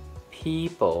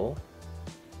people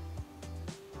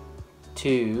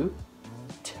to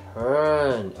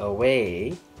turn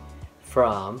away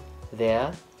from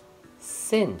their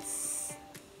sins.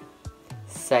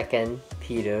 2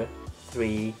 Peter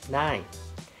 3:9.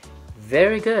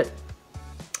 Very good.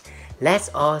 Let's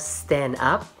all stand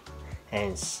up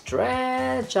and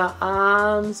stretch our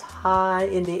arms high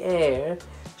in the air.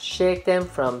 Shake them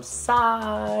from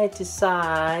side to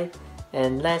side.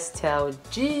 And let's tell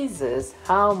Jesus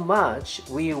how much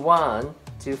we want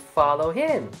to follow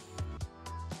Him.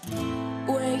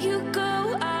 Where you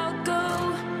go, I'll go.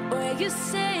 Where you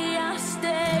stay, I'll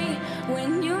stay.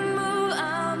 When you move,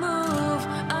 I'll move.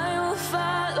 I will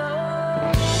follow.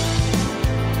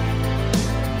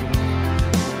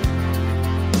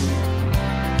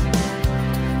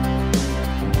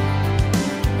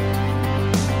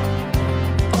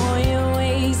 All your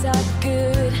ways are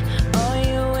good. All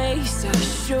your ways are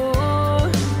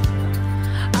sure.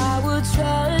 I will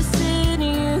trust in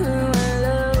you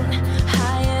alone.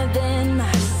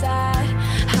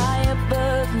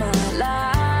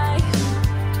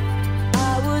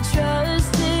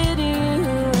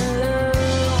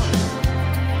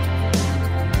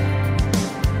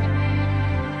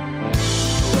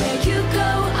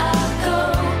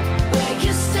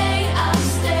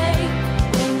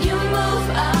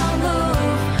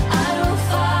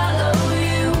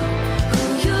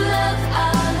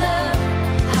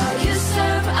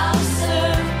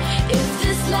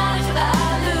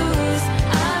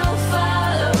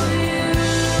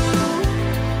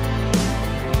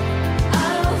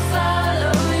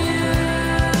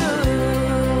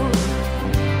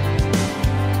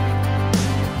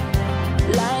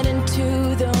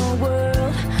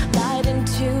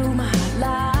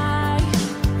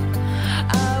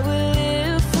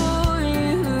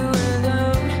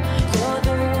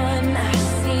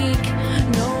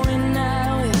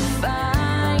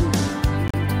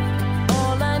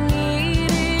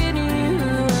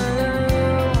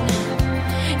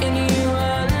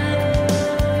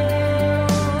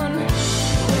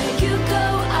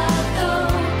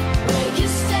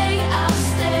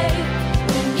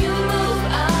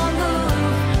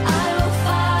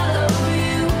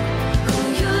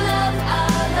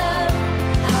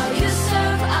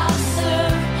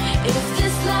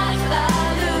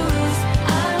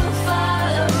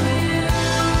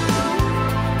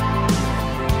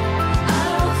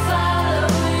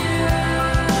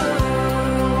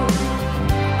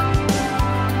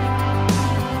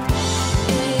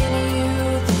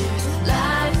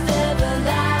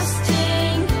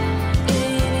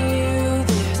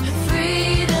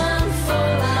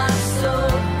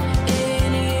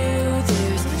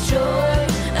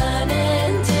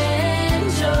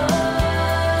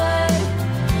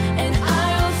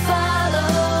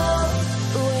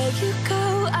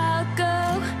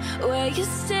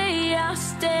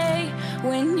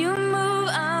 When you move,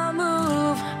 I'll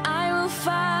move. I will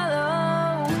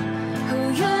follow. Who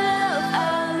you love,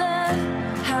 I'll love.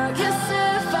 How you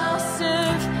serve, I'll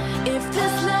serve. If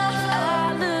this life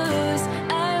I lose,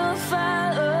 I will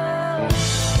follow.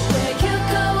 Where you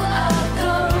go, I'll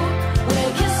go.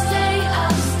 Where you stay,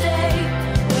 I'll stay.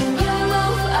 When you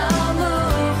move, I'll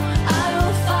move. I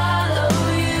will follow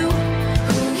you.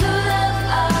 Who you love,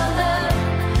 I'll love.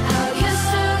 How you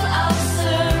serve, I'll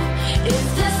serve. If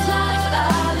this life I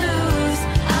lose,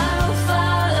 I will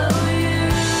follow you.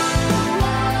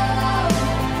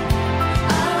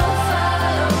 I will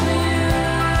follow you.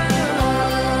 I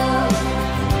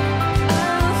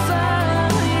will follow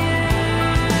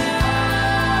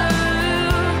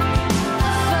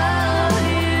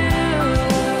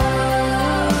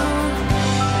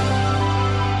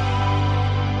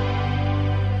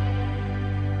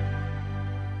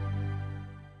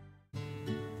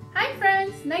Hi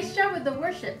friends, nice job with the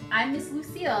worship. I'm Miss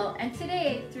Lucille, and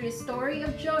today, through the story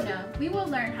of Jonah, we will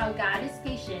learn how God is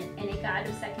patient and a God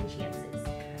of second chances.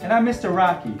 And I'm Mr.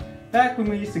 Rocky. Back when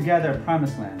we used to gather at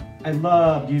Promised Land, I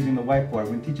loved using the whiteboard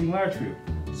when teaching large group.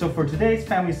 So for today's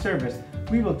family service,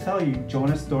 we will tell you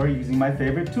Jonah's story using my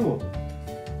favorite tool,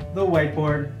 the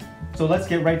whiteboard. So let's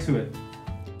get right to it.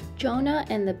 Jonah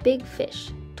and the Big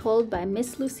Fish, told by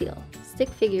Miss Lucille. Stick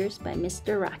figures by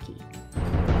Mr. Rocky.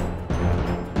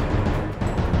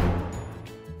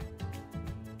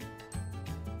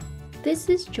 This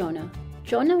is Jonah.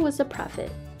 Jonah was a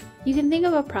prophet. You can think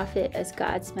of a prophet as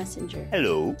God's messenger.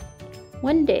 Hello.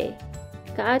 One day,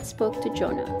 God spoke to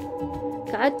Jonah.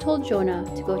 God told Jonah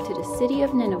to go to the city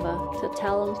of Nineveh to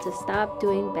tell him to stop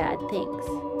doing bad things.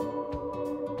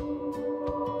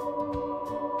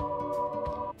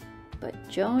 But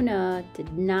Jonah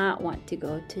did not want to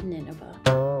go to Nineveh.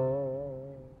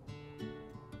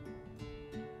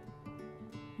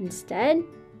 Instead,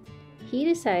 he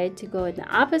decided to go in the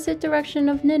opposite direction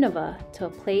of Nineveh to a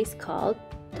place called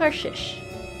Tarshish.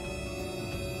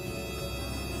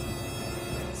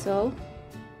 So,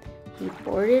 he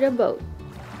boarded a boat.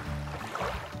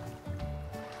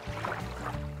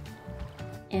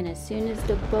 And as soon as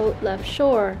the boat left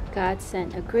shore, God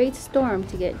sent a great storm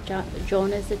to get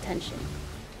Jonah's attention.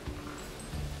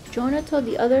 Jonah told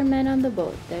the other men on the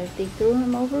boat that if they threw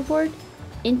him overboard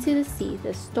into the sea,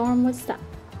 the storm would stop.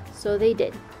 So they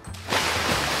did.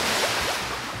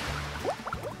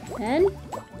 Then,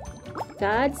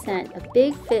 God sent a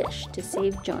big fish to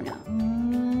save Jonah.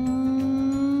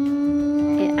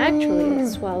 It actually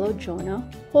swallowed Jonah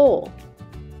whole.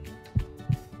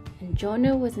 And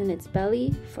Jonah was in its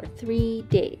belly for 3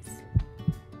 days.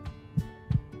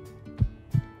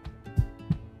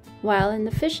 While in the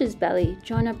fish's belly,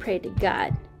 Jonah prayed to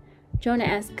God. Jonah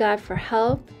asked God for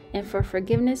help and for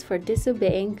forgiveness for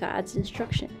disobeying God's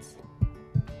instructions.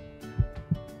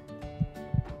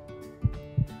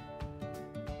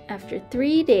 After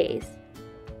 3 days,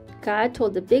 God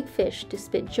told the big fish to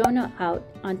spit Jonah out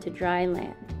onto dry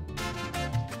land.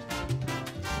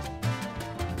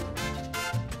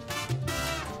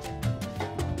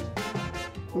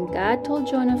 And God told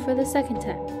Jonah for the second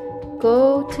time,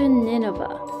 "Go to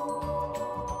Nineveh."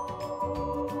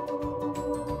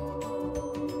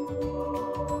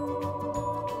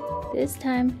 This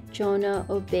time, Jonah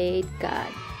obeyed God.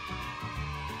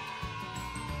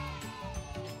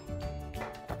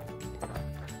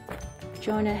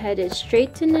 Jonah headed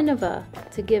straight to Nineveh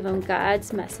to give him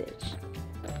God's message.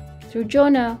 Through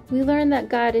Jonah, we learn that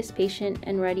God is patient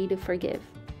and ready to forgive.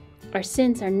 Our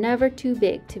sins are never too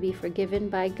big to be forgiven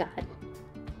by God.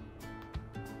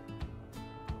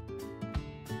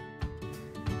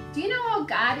 Do you know how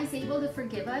God is able to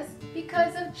forgive us?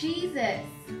 Because of Jesus.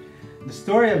 The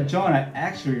story of Jonah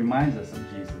actually reminds us of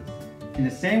Jesus. In the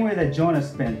same way that Jonah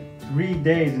spent 3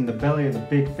 days in the belly of the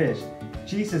big fish,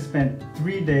 Jesus spent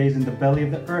 3 days in the belly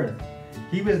of the earth.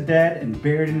 He was dead and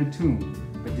buried in a tomb.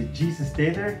 But did Jesus stay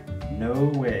there?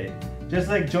 No way. Just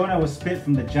like Jonah was spit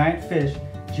from the giant fish,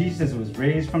 Jesus was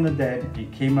raised from the dead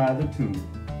and came out of the tomb.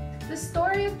 The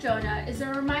story of Jonah is a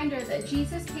reminder that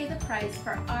Jesus paid the price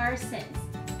for our sins,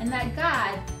 and that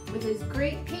God, with his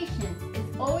great patience, is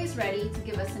always ready to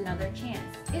give us another chance.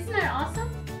 Isn't that awesome?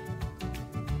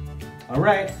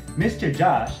 Alright, Mr.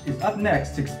 Josh is up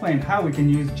next to explain how we can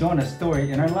use Jonah's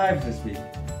story in our lives this week.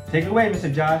 Take it away, Mr.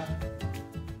 Josh.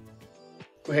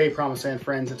 Well, hey, Promised Land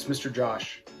friends, it's Mr.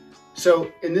 Josh.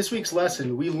 So, in this week's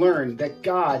lesson, we learned that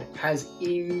God has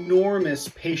enormous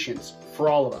patience for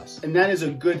all of us. And that is a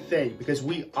good thing because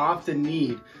we often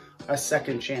need a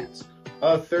second chance,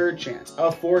 a third chance,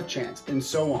 a fourth chance, and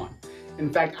so on.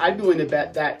 In fact, I'd be willing to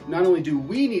bet that not only do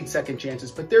we need second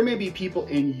chances, but there may be people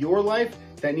in your life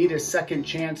that need a second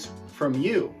chance from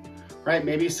you, right?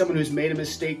 Maybe someone who's made a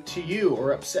mistake to you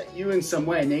or upset you in some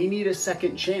way, and they need a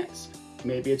second chance.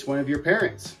 Maybe it's one of your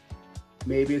parents.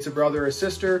 Maybe it's a brother or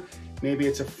sister. Maybe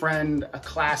it's a friend, a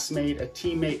classmate, a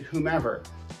teammate, whomever.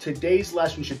 Today's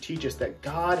lesson should teach us that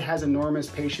God has enormous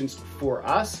patience for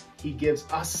us. He gives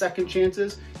us second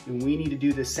chances, and we need to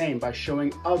do the same by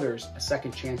showing others a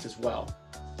second chance as well.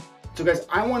 So guys,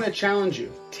 I want to challenge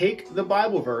you. Take the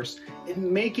Bible verse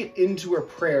and make it into a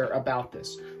prayer about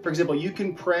this. For example, you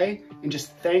can pray and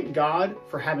just thank God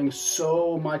for having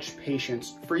so much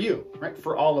patience for you, right?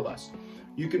 For all of us.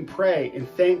 You can pray and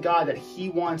thank God that He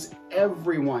wants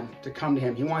everyone to come to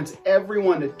Him. He wants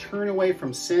everyone to turn away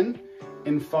from sin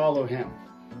and follow Him.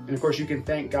 And of course, you can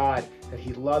thank God that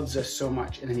He loves us so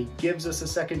much and that He gives us a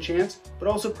second chance, but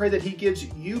also pray that He gives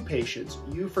you patience,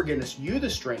 you forgiveness, you the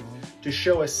strength to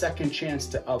show a second chance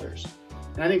to others.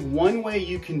 And I think one way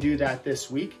you can do that this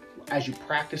week, as you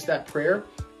practice that prayer,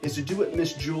 is to do what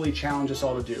Miss Julie challenged us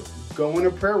all to do. Go on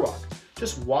a prayer walk.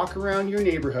 Just walk around your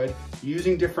neighborhood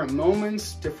using different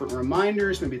moments, different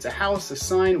reminders, maybe it's a house, a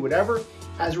sign, whatever,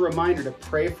 as a reminder to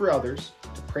pray for others,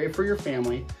 to pray for your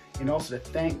family, and also to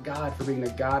thank God for being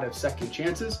the God of second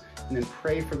chances, and then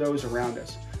pray for those around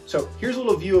us. So here's a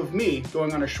little view of me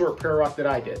going on a short prayer walk that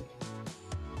I did.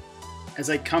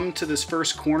 As I come to this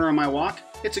first corner on my walk,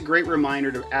 it's a great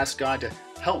reminder to ask God to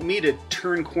help me to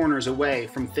turn corners away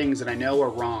from things that I know are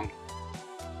wrong.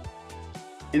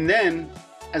 And then,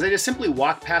 as I just simply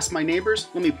walk past my neighbors,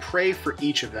 let me pray for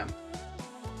each of them.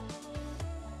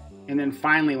 And then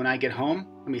finally, when I get home,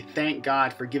 let me thank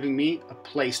God for giving me a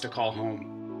place to call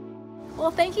home.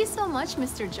 Well, thank you so much,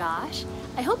 Mr. Josh.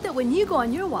 I hope that when you go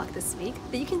on your walk this week,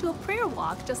 that you can do a prayer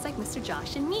walk just like Mr.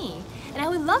 Josh and me. And I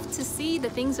would love to see the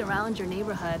things around your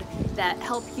neighborhood that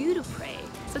help you to pray.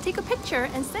 So take a picture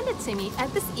and send it to me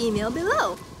at this email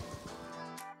below.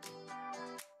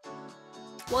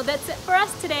 Well, that's it for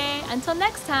us today. Until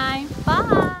next time,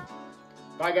 bye.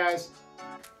 Bye, guys.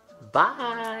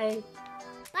 Bye.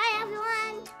 Bye,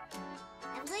 everyone.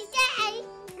 Have a great day.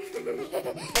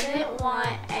 Doesn't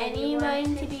want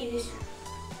anyone to be destroyed.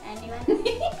 Anyone?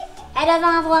 I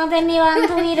don't want anyone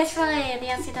to be destroyed.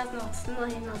 Yes, he does not. No,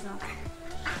 he does not.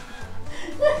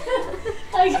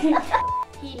 Okay.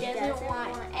 He doesn't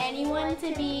want anyone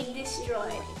to be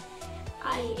destroyed.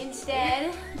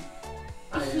 Instead.